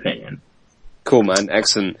 In my opinion. Cool, man.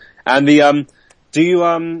 Excellent. And I'm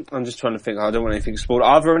just trying to think, I don't want anything spoiled.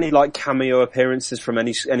 Are there any, like, cameo appearances from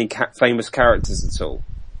any famous characters at all?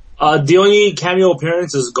 The only cameo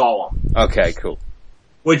appearance is Gollum. Okay, cool.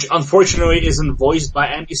 Which unfortunately isn't voiced by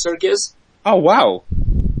Andy Serkis. Oh, wow.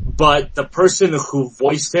 But the person who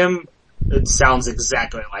voiced him it sounds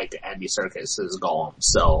exactly like Andy Serkis's Gollum.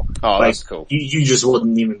 So, Oh, that's cool. You just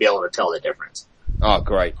wouldn't even be able to tell the difference. Oh,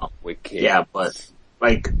 great. Wicked. Yeah, but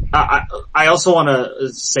like, I also want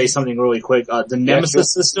to say something really quick. The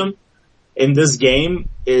Nemesis system in this game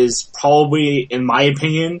is probably, in my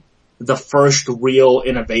opinion, the first real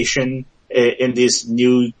innovation in this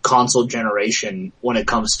new console generation when it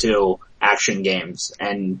comes to action games.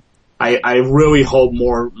 And I really hope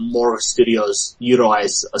more studios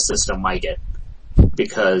utilize a system like it,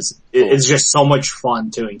 because it's just so much fun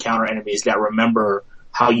to encounter enemies that remember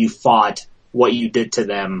how you fought, what you did to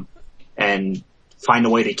them, and find a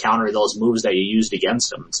way to counter those moves that you used against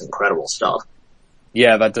them. It's incredible stuff.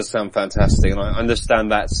 Yeah, that does sound fantastic, and I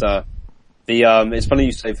understand that's it's funny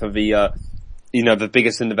you say for the the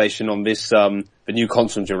biggest innovation on this the new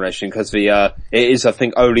console generation, because it is, I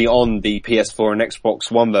think, only on the PS4 and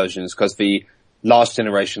Xbox One versions, because the last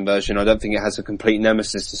generation version, I don't think it has a complete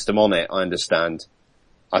Nemesis system on it. I understand.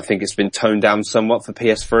 I think it's been toned down somewhat for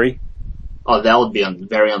PS3. Oh, that would be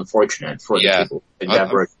very unfortunate for the people in that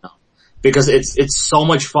version, because it's so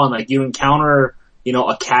much fun. Like, you encounter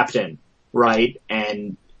a captain, right?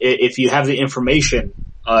 And if you have the information,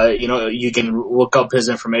 you can look up his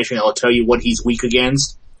information. It'll tell you what he's weak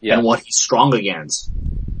against and what he's strong against.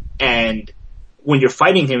 And when you're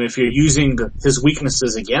fighting him, if you're using his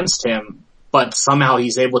weaknesses against him, but somehow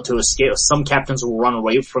he's able to escape, some captains will run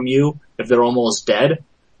away from you if they're almost dead.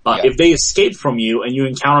 If they escape from you and you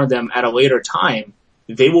encounter them at a later time,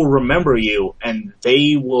 they will remember you, and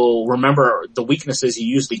they will remember the weaknesses you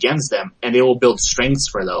used against them, and they will build strengths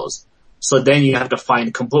for those. So then you have to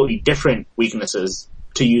find completely different weaknesses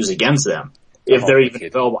to use against them, if they're even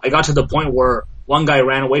available. I got to the point where one guy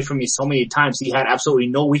ran away from me so many times, he had absolutely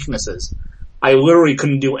no weaknesses. I literally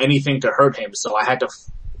couldn't do anything to hurt him, so I had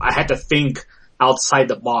to think outside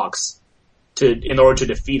the box in order to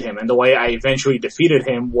defeat him. And the way I eventually defeated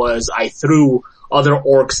him was I threw other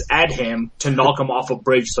orcs at him to knock him off a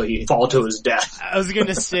bridge so he'd fall to his death. I was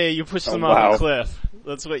gonna say, you pushed him off a cliff.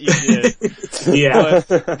 That's what you did. Yeah.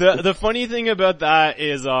 But the funny thing about that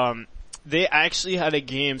is, they actually had a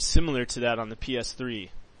game similar to that on the PS3.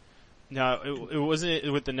 Now, it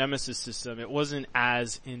wasn't with the Nemesis system. It wasn't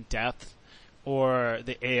as in depth, or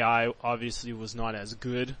the AI obviously was not as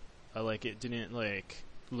good. It didn't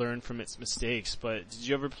learn from its mistakes. But did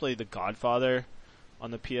you ever play The Godfather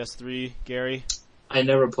on the PS3, Gary? I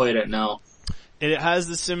never played it, no. It has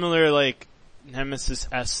the similar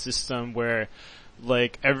Nemesis-esque system where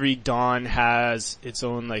every Dawn has its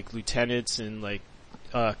own lieutenants and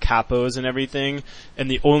capos and everything, and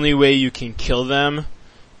the only way you can kill them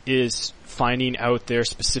is finding out their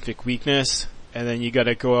specific weakness, and then you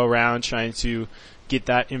gotta go around trying to get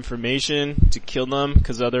that information to kill them,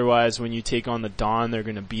 because otherwise when you take on the Dawn, they're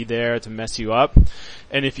gonna be there to mess you up.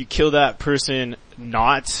 And if you kill that person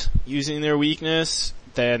not using their weakness,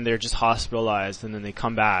 then they're just hospitalized, and then they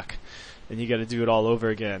come back, and you gotta do it all over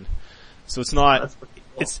again. So it's not,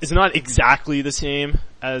 it's not exactly the same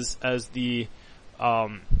as the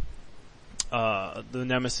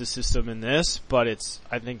Nemesis system in this, but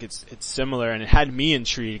I think it's similar, and it had me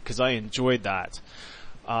intrigued because I enjoyed that.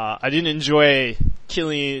 I didn't enjoy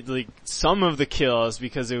killing, some of the kills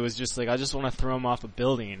because it was just I just want to throw him off a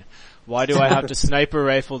building. Why do I have to sniper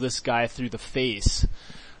rifle this guy through the face?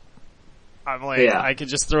 I'm I could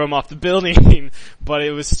just throw him off the building, but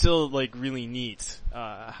it was still really neat,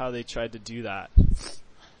 how they tried to do that.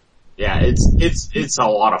 Yeah, it's a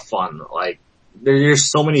lot of fun. There's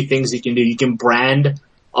so many things you can do. You can brand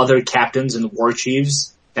other captains and war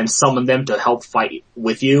chiefs and summon them to help fight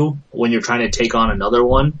with you when you're trying to take on another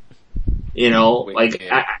one.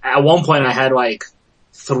 At one point I had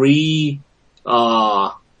 3,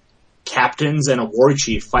 captains and a war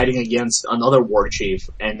chief fighting against another war chief,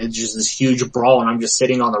 and it's just this huge brawl, and I'm just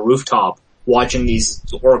sitting on the rooftop watching these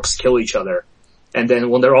orcs kill each other. And then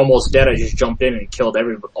when they're almost dead, I just jumped in and killed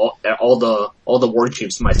all the war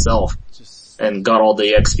chiefs myself, and got all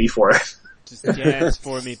the XP for it. Just dance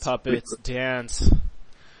for me, puppets, dance.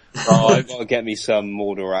 Oh, I've got to get me some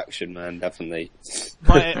Mordor action, man, definitely.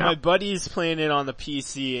 My buddy's playing it on the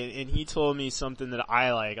PC, and he told me something that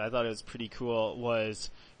I thought it was pretty cool,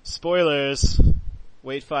 was, spoilers,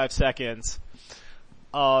 wait 5 seconds,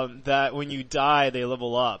 that when you die, they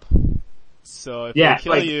level up. So if they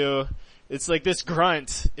kill you, it's this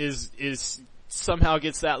grunt is somehow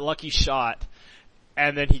gets that lucky shot,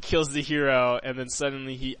 and then he kills the hero, and then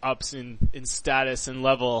suddenly he ups in status and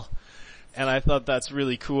level. And I thought that's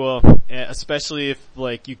really cool, especially if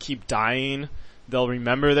you keep dying, they'll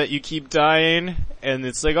remember that you keep dying, and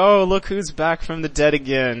it's oh, look who's back from the dead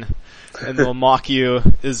again, and they'll mock you.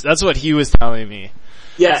 That's what he was telling me.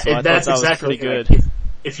 Yeah, So I thought that's that was exactly pretty it. good.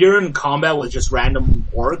 If you're in combat with just random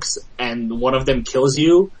orcs and one of them kills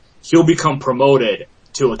you, he'll become promoted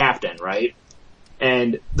to a captain, right?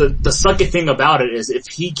 And the sucky thing about it is if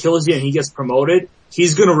he kills you and he gets promoted,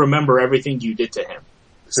 he's gonna remember everything you did to him.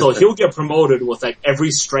 So he'll get promoted with like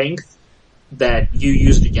every strength that you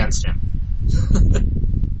used against him.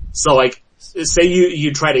 So like, say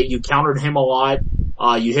you countered him a lot,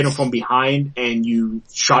 you hit him from behind and you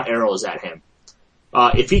shot arrows at him.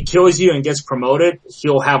 If he kills you and gets promoted,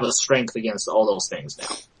 he'll have a strength against all those things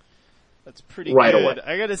now. That's pretty Right good. away.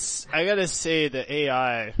 I gotta say the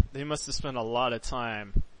AI, they must have spent a lot of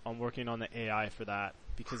time on working on the AI for that,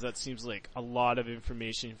 because that seems like a lot of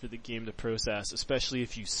information for the game to process, especially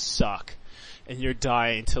if you suck and you're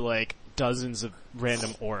dying to like dozens of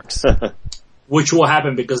random orcs. Which will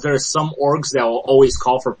happen because there are some orcs that will always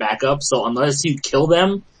call for backup, so unless you kill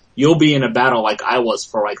them, you'll be in a battle like I was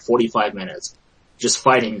for like 45 minutes. Just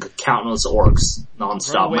fighting countless orcs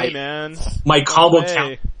nonstop. Run away, man. My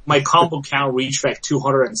away. combo count reached like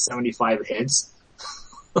 275 hits.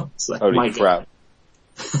 It's like, Holy my crap.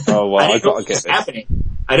 God. Oh well, I didn't know gotta what get was this. happening.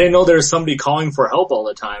 I didn't know there was somebody calling for help all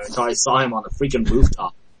the time until I saw him on the freaking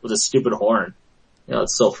rooftop with a stupid horn. Yeah,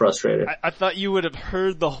 it's so frustrating. I thought you would have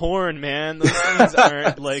heard the horn, man. Those things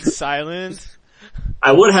aren't like silent.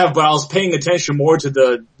 I would have, but I was paying attention more to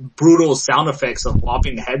the brutal sound effects of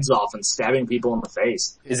lopping heads off and stabbing people in the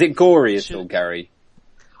face. Is it gory at all, Gary?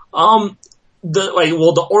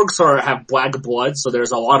 The orcs have black blood, so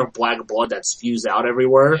there's a lot of black blood that spews out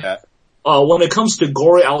everywhere. Yeah. When it comes to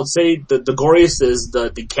gory, I would say the goriest is the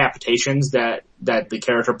decapitations that the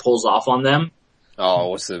character pulls off on them.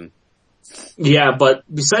 Oh, awesome. Yeah, but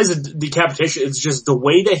besides the decapitation, it's just the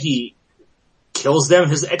way that he kills them,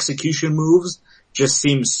 his execution moves just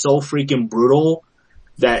seem so freaking brutal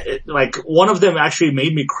that one of them actually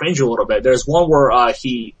made me cringe a little bit. There's one where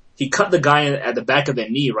he cut the guy at the back of the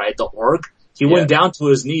knee, right? The orc. He went down to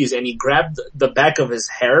his knees and he grabbed the back of his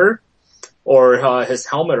hair or his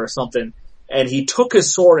helmet or something, and he took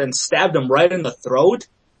his sword and stabbed him right in the throat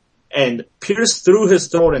and pierced through his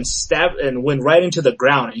throat and stabbed and went right into the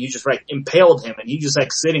ground, and he just impaled him, and he just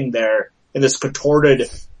sitting there in this contorted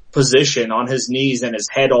position on his knees and his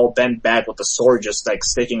head all bent back with the sword just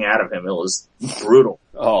sticking out of him. It was brutal.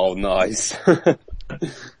 Oh, nice.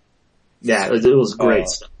 Yeah, it was great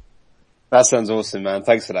stuff. That sounds awesome, man.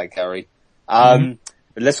 Thanks for that, Gary.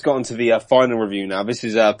 Let's get on to the final review now. This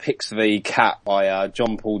is Pix v Cat by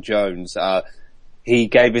John Paul Jones. He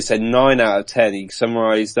gave us a 9 out of 10. He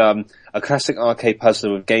summarized a classic arcade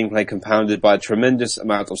puzzler with gameplay compounded by a tremendous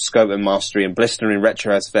amount of scope and mastery and blistering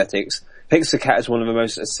retro aesthetics. Pix the Cat is one of the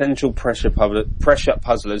most essential pressure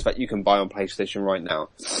puzzlers that you can buy on PlayStation right now.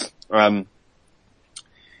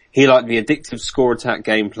 He liked the addictive score attack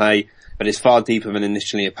gameplay, but it's far deeper than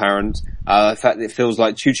initially apparent. In fact, it feels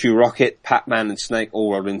like Choo Choo Rocket, Pac-Man and Snake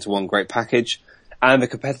all rolled into one great package. And the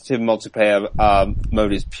competitive multiplayer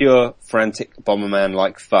mode is pure, frantic,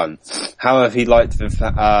 Bomberman-like fun. However, he liked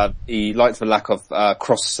the lack of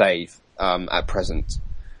cross-save at present.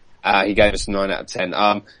 He gave us a 9 out of 10.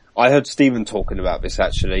 I heard Stephen talking about this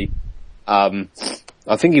actually. I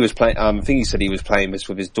think he was playing. I think he said he was playing this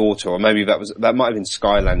with his daughter, or maybe that might have been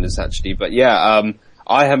Skylanders actually. But yeah,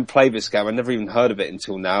 I haven't played this game. I never even heard of it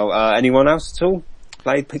until now. Anyone else at all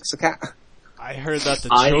played Pix the Cat? I heard that the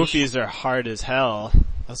trophies are hard as hell.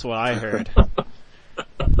 That's what I heard.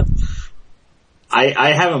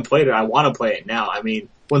 I haven't played it. I want to play it now. I mean,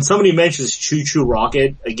 when somebody mentions Choo Choo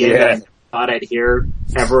Rocket again, I thought I'd hear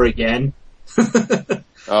ever again.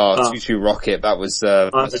 Choo Choo Rocket, that was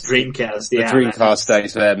on the Dreamcast. The Yeah, Dreamcast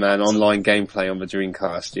days there, man. Online gameplay on the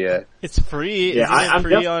Dreamcast, yeah. It's free. Yeah, Isn't it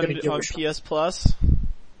free on on PS Plus?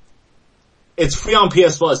 It's free on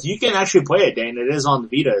PS Plus. You can actually play it, Dane. It is on the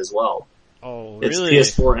Vita as well. Oh, It's really?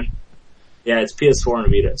 PS4 it's PS4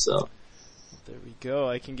 and Vita, so. There we go.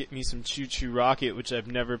 I can get me some Choo Choo Rocket, which I've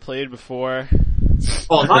never played before.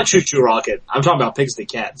 Oh, not Choo Choo Rocket. I'm talking about Pix the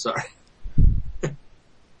Cat, sorry.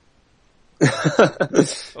 I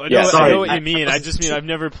sorry. know what you mean. I just mean I've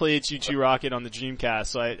never played Choo Choo Rocket on the Dreamcast,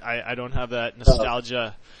 so I don't have that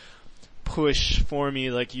nostalgia push for me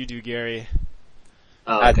like you do, Gary.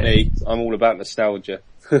 Oh, okay. I'm all about nostalgia.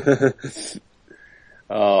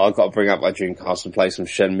 I've got to bring up my Dreamcast and play some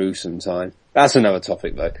Shenmue sometime. That's another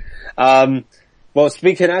topic though. Well,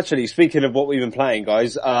 speaking of what we've been playing,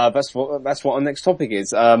 guys, that's what our next topic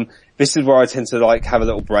is. This is where I tend to have a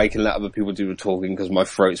little break and let other people do the talking because my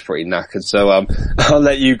throat's pretty knackered. So, I'll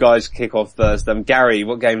let you guys kick off first. Gary,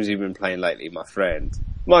 what games have you been playing lately, my friend?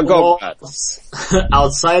 My God.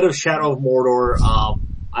 Outside of Shadow of Mordor,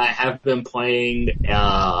 I have been playing,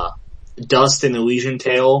 Dust and Elysian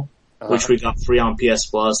Tale, which we got free on PS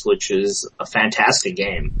Plus, which is a fantastic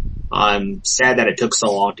game. I'm sad that it took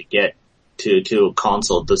so long to get to a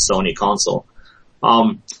console, the Sony console.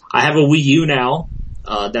 I have a Wii U now,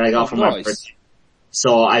 that I got from my birthday.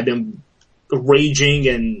 So I've been raging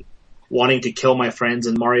and wanting to kill my friends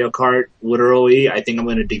in Mario Kart, literally. I think I'm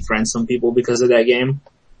gonna defriend some people because of that game.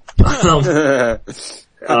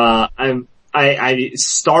 I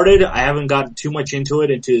started, I haven't gotten too much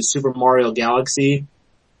into Super Mario Galaxy.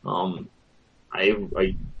 I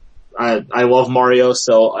love Mario,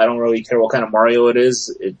 so I don't really care what kind of Mario it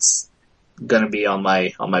is. It's gonna be on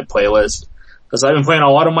my playlist. Cause I've been playing a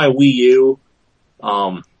lot on my Wii U.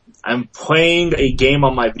 I'm playing a game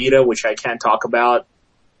on my Vita, which I can't talk about.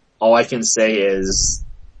 All I can say is,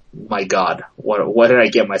 my God, what did I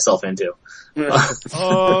get myself into?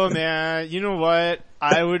 Oh man, you know what?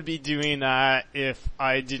 I would be doing that if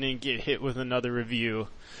I didn't get hit with another review.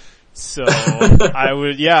 So I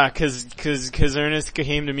would, cause Ernest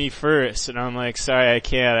came to me first and I'm like, sorry, I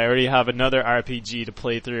can't. I already have another RPG to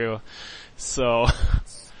play through. So.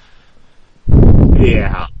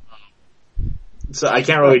 Yeah. So I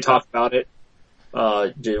can't really talk about it.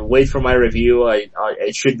 Wait for my review.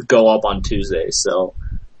 It should go up on Tuesday. So,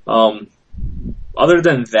 other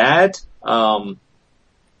than that, I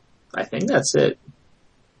think that's it.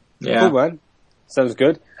 Yeah. Cool, man. Sounds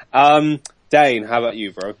good. Dane, how about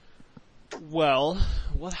you, bro? Well,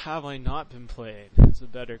 what have I not been playing? That's a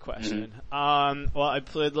better question. Well, I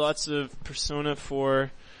played lots of Persona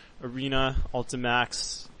 4 Arena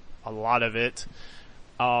Ultimax, a lot of it,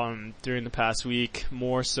 during the past week,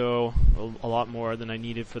 more so, a lot more than I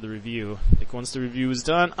needed for the review. Like, once the review was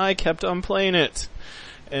done, I kept on playing it.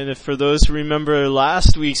 And if for those who remember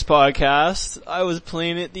last week's podcast, I was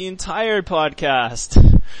playing it the entire podcast.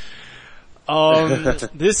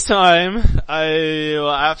 This time,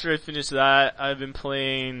 after I finished that, I've been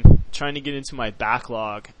trying to get into my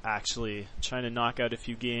backlog, actually. Trying to knock out a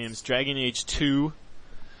few games. Dragon Age 2.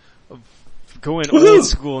 Going old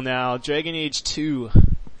school now. Dragon Age 2.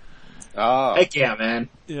 Oh. Heck yeah, man.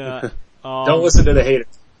 Yeah. Don't listen to the haters.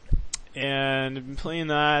 And I've been playing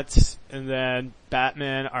that, and then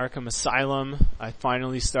Batman Arkham Asylum, I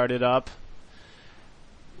finally started up.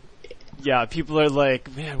 Yeah, people are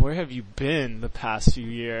like, man, where have you been the past few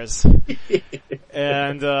years?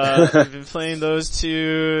 And, I've been playing those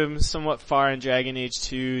two. I'm somewhat far in Dragon Age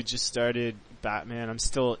 2, just started Batman. I'm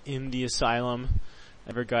still in the asylum.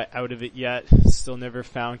 Never got out of it yet. Still never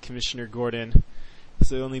found Commissioner Gordon.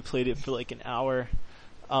 So I only played it for like an hour.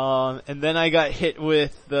 And then I got hit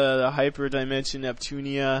with the Hyperdimension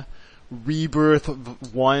Neptunia Rebirth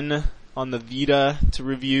 1 on the Vita to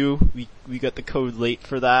review. We got the code late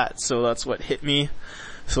for that, so that's what hit me.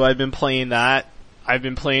 So I've been playing that. I've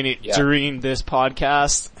been playing it during this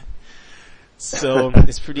podcast. So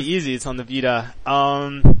it's pretty easy. It's on the Vita.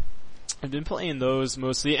 I've been playing those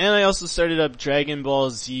mostly, and I also started up Dragon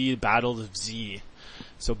Ball Z Battle of Z.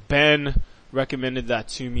 So Ben recommended that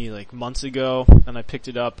to me like months ago, and I picked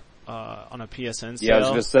it up on a PSN sale. Yeah, I was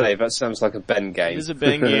gonna say, that sounds like a Ben game. It is a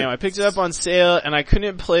Ben game. I picked it up on sale, and I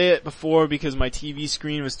couldn't play it before because my TV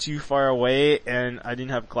screen was too far away, and I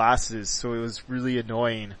didn't have glasses, so it was really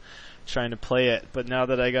annoying trying to play it. But now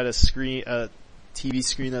that I got a TV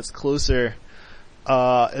screen that's closer,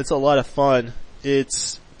 it's a lot of fun.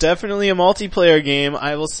 It's definitely a multiplayer game,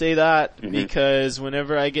 I will say that, because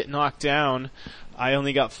whenever I get knocked down, I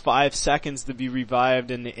only got 5 seconds to be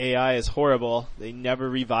revived, and the AI is horrible. They never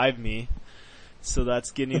revive me. So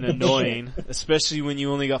that's getting annoying, especially when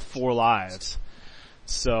you only got 4 lives.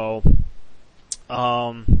 So,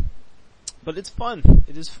 but it's fun.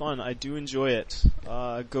 It is fun. I do enjoy it.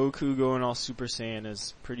 Goku going all Super Saiyan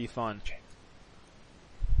is pretty fun.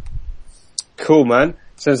 Cool, man.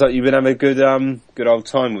 Sounds like you've been having a good old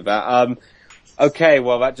time with that. Okay,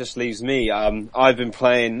 well that just leaves me. I've been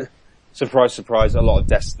playing, surprise, surprise, a lot of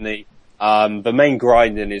Destiny. The main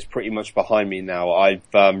grinding is pretty much behind me now. I've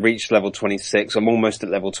reached level 26. I'm almost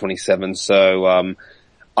at level 27, so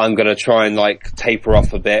I'm gonna try and like taper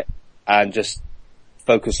off a bit and just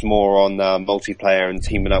focus more on multiplayer and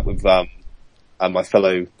teaming up with my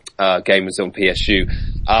fellow gamers on PSU.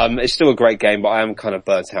 It's still a great game, but I am kind of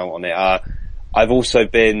burnt out on it. I've also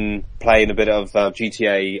been playing a bit of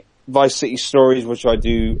GTA Vice City Stories, which I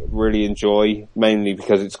do really enjoy, mainly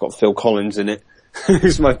because it's got Phil Collins in it,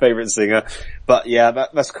 who's my favourite singer. But yeah,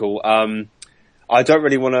 that's cool. I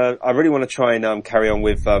really wanna try and carry on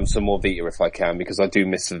with some more Vita if I can, because I do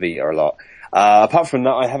miss the Vita a lot. Apart from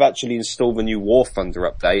that, I have actually installed the new War Thunder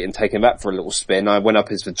update and taken that for a little spin. I went up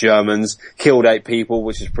as the Germans, killed 8 people,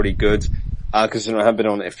 which is pretty good. because I haven't been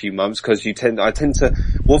on it a few months, because I tend to,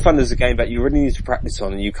 War Thunder is a game that you really need to practice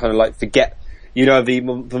on, and you kind of like forget, you know, the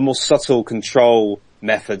more subtle control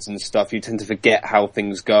methods and stuff, you tend to forget how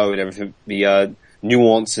things go and everything, the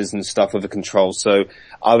nuances and stuff of the controls. So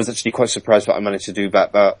I was actually quite surprised that I managed to do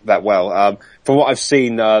that well. From what I've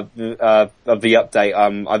seen of the update,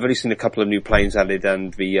 I've only seen a couple of new planes added,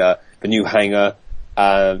 and the new hangar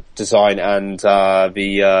design, and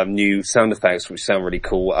the new sound effects, which sound really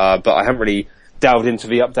cool. But I haven't really delved into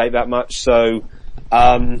the update that much, so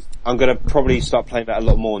I'm gonna probably start playing that a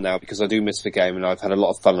lot more now, because I do miss the game and I've had a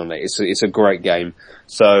lot of fun on it. It's a great game,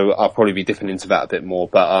 so I'll probably be dipping into that a bit more.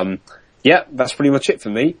 But yeah, that's pretty much it for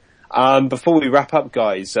me. Before we wrap up,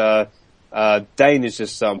 guys, Dane has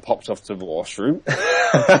just popped off to the washroom.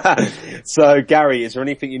 So, Gary, is there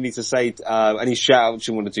anything you need to say, any shout-outs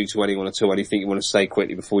you want to do to anyone at all, anything you want to say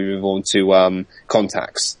quickly before we move on to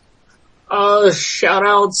contacts?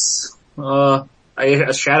 Shout-outs, a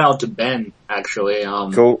shout-out to Ben, actually.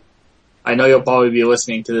 Cool. I know you'll probably be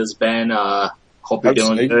listening to this, Ben. Hope you're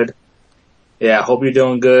doing good. Yeah, hope you're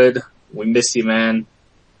doing good. We miss you, man.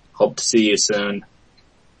 Hope to see you soon.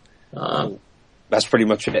 That's pretty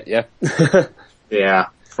much it, yeah? Yeah,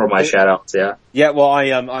 for my shout-outs, yeah. Yeah, well, I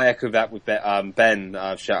echo that with Ben,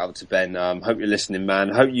 shout out to Ben. Hope you're listening, man.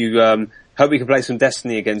 Hope we can play some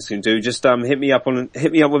Destiny again soon, dude. Just, hit me up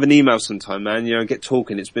with an email sometime, man. You know, get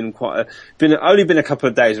talking. It's been only been a couple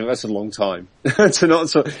of days, but that's a long time. That's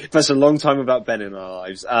a long time without Ben in our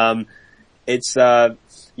lives.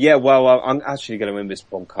 Yeah, well, I'm actually going to end this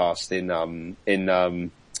podcast in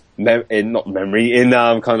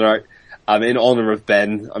honor of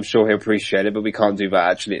Ben. I'm sure he'll appreciate it, but we can't do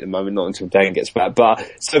that actually at the moment, not until Dan gets back. But,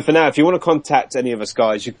 so for now, if you want to contact any of us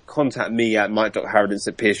guys, you can contact me at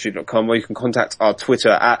mike.harradence@psu.com, or you can contact our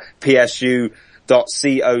Twitter at psu.cot,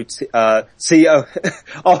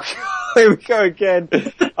 oh, here we go again.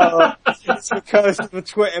 It's the curse of the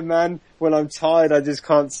Twitter, man. When I'm tired, I just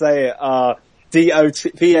can't say it.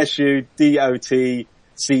 psu.dotcom.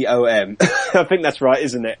 I think that's right,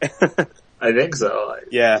 isn't it? I think so.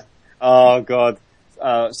 Yeah. Oh God.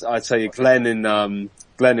 I tell you, Glenn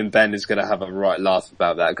and Ben is gonna have a right laugh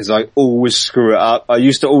about that, because I always screw it up. I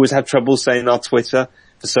used to always have trouble saying our Twitter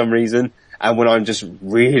for some reason, and when I'm just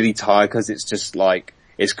really tired, because it's just like,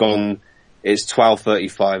 it's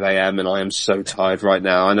 12:35 a.m. and I am so tired right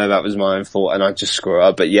now. I know that was my own fault and I just screw it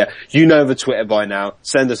up, but yeah, you know the Twitter by now.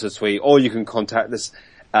 Send us a tweet, or you can contact us,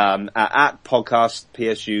 at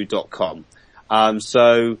podcastpsu.com.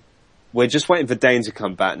 So, we're just waiting for Dane to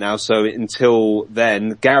come back now, so until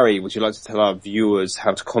then, Gary, would you like to tell our viewers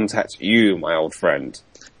how to contact you, my old friend?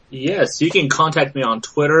 Yes, you can contact me on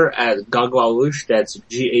Twitter at Gaglalush, that's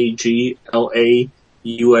Gaglaush,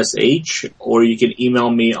 or you can email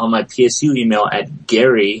me on my PSU email at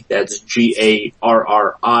Gary, that's Garri,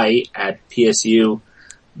 at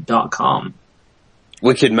psu.com.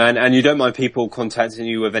 Wicked, man, and you don't mind people contacting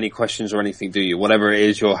you with any questions or anything, do you? Whatever it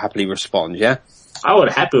is, you'll happily respond, yeah? I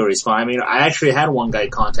would happily respond. I mean, I actually had one guy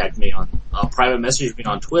contact me on, private message me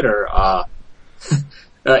on Twitter.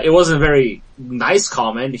 It wasn't a very nice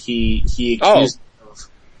comment. He accused me of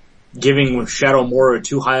giving Shadow Mortar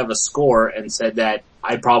too high of a score and said that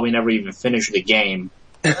I probably never even finished the game.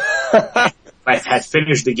 If I had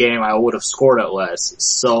finished the game, I would have scored it less.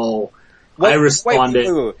 So, I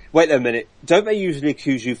responded. Wait a minute. Don't they usually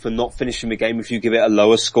accuse you for not finishing the game if you give it a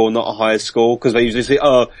lower score, not a higher score? Because they usually say,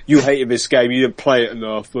 oh, you hated this game, you didn't play it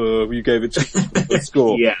enough, you gave it a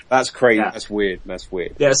score. Yeah. That's crazy. Yeah. That's weird.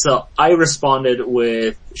 Yeah, so I responded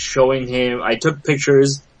with showing him, I took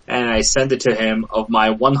pictures and I sent it to him of my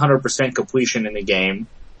 100% completion in the game.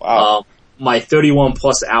 Wow. My 31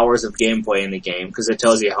 plus hours of gameplay in the game, because it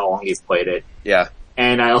tells you how long you've played it. Yeah.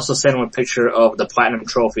 And I also sent him a picture of the platinum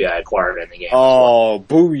trophy I acquired in the game. Oh,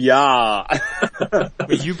 booyah!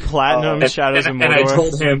 But you platinum Shadows of Mordor? And I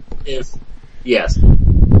told him yes.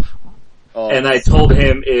 Oh. And I told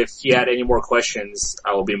him if he had any more questions,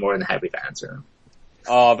 I will be more than happy to answer them.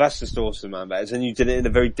 Oh, that's just awesome, man. And you did it in a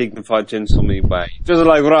very dignified, gentlemanly way. Just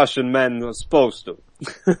like Russian men are supposed to.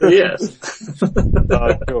 Yes.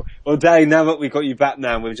 Oh, cool. Well, Dane, now that we've got you back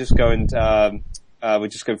now, we're just going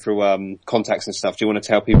through contacts and stuff. Do you want to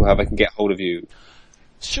tell people how they can get hold of you?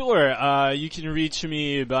 Sure. You can reach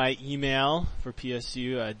me by email for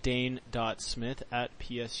PSU,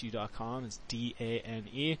 dane.smith@psu.com. It's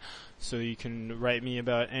DANE. So you can write me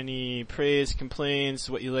about any praise, complaints,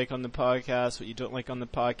 what you like on the podcast, what you don't like on the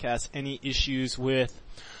podcast, any issues with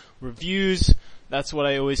reviews. That's what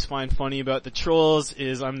I always find funny about the trolls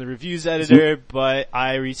is I'm the reviews editor, but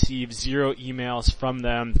I receive 0 emails from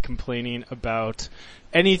them complaining about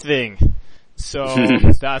anything. So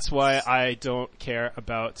that's why I don't care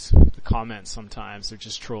about the comments sometimes. They're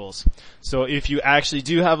just trolls. So if you actually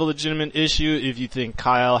do have a legitimate issue, if you think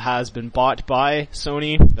Kyle has been bought by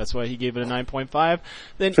Sony, that's why he gave it a 9.5,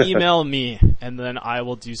 then email me and then I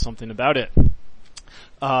will do something about it.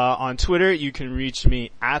 On Twitter, you can reach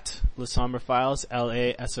me at LaSombraFiles,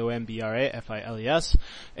 LASOMBRAFILES,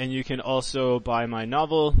 and you can also buy my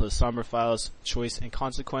novel, The Somber Files, Choice and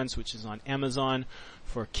Consequence, which is on Amazon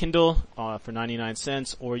for Kindle, for 99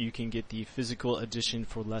 cents, or you can get the physical edition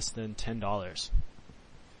for less than $10.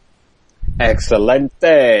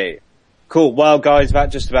 Excelente. Cool. Well, guys,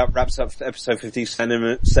 that just about wraps up episode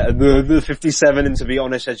 57, and to be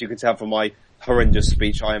honest, as you can tell from my horrendous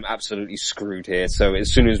speech, I am absolutely screwed here. So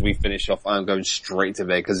as soon as we finish off, I'm going straight to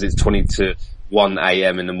bed because it's 20 to 1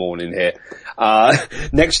 a.m. in the morning here.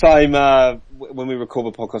 Next time, when we record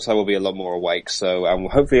the podcast, I will be a lot more awake. So,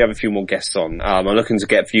 hopefully have a few more guests on. I'm looking to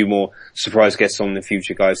get a few more surprise guests on in the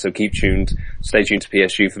future, guys. So keep tuned. Stay tuned to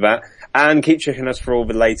PSU for that. And keep checking us for all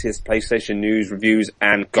the latest PlayStation news, reviews,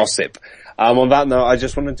 and gossip. On that note, I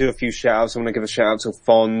just want to do a few shout outs. I want to give a shout out to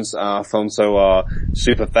Fonz, Fonso,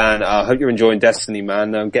 super fan. Hope you're enjoying Destiny,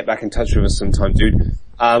 man. Get back in touch with us sometime, dude.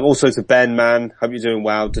 Also to Ben, man. Hope you're doing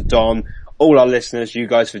well. To Don, all our listeners, you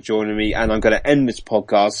guys for joining me. And I'm going to end this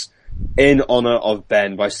podcast in honor of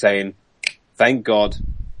Ben by saying, thank God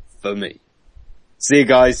for me. See you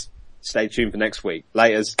guys. Stay tuned for next week.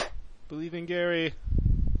 Laters. Believe in Gary.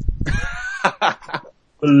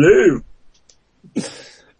 Hello.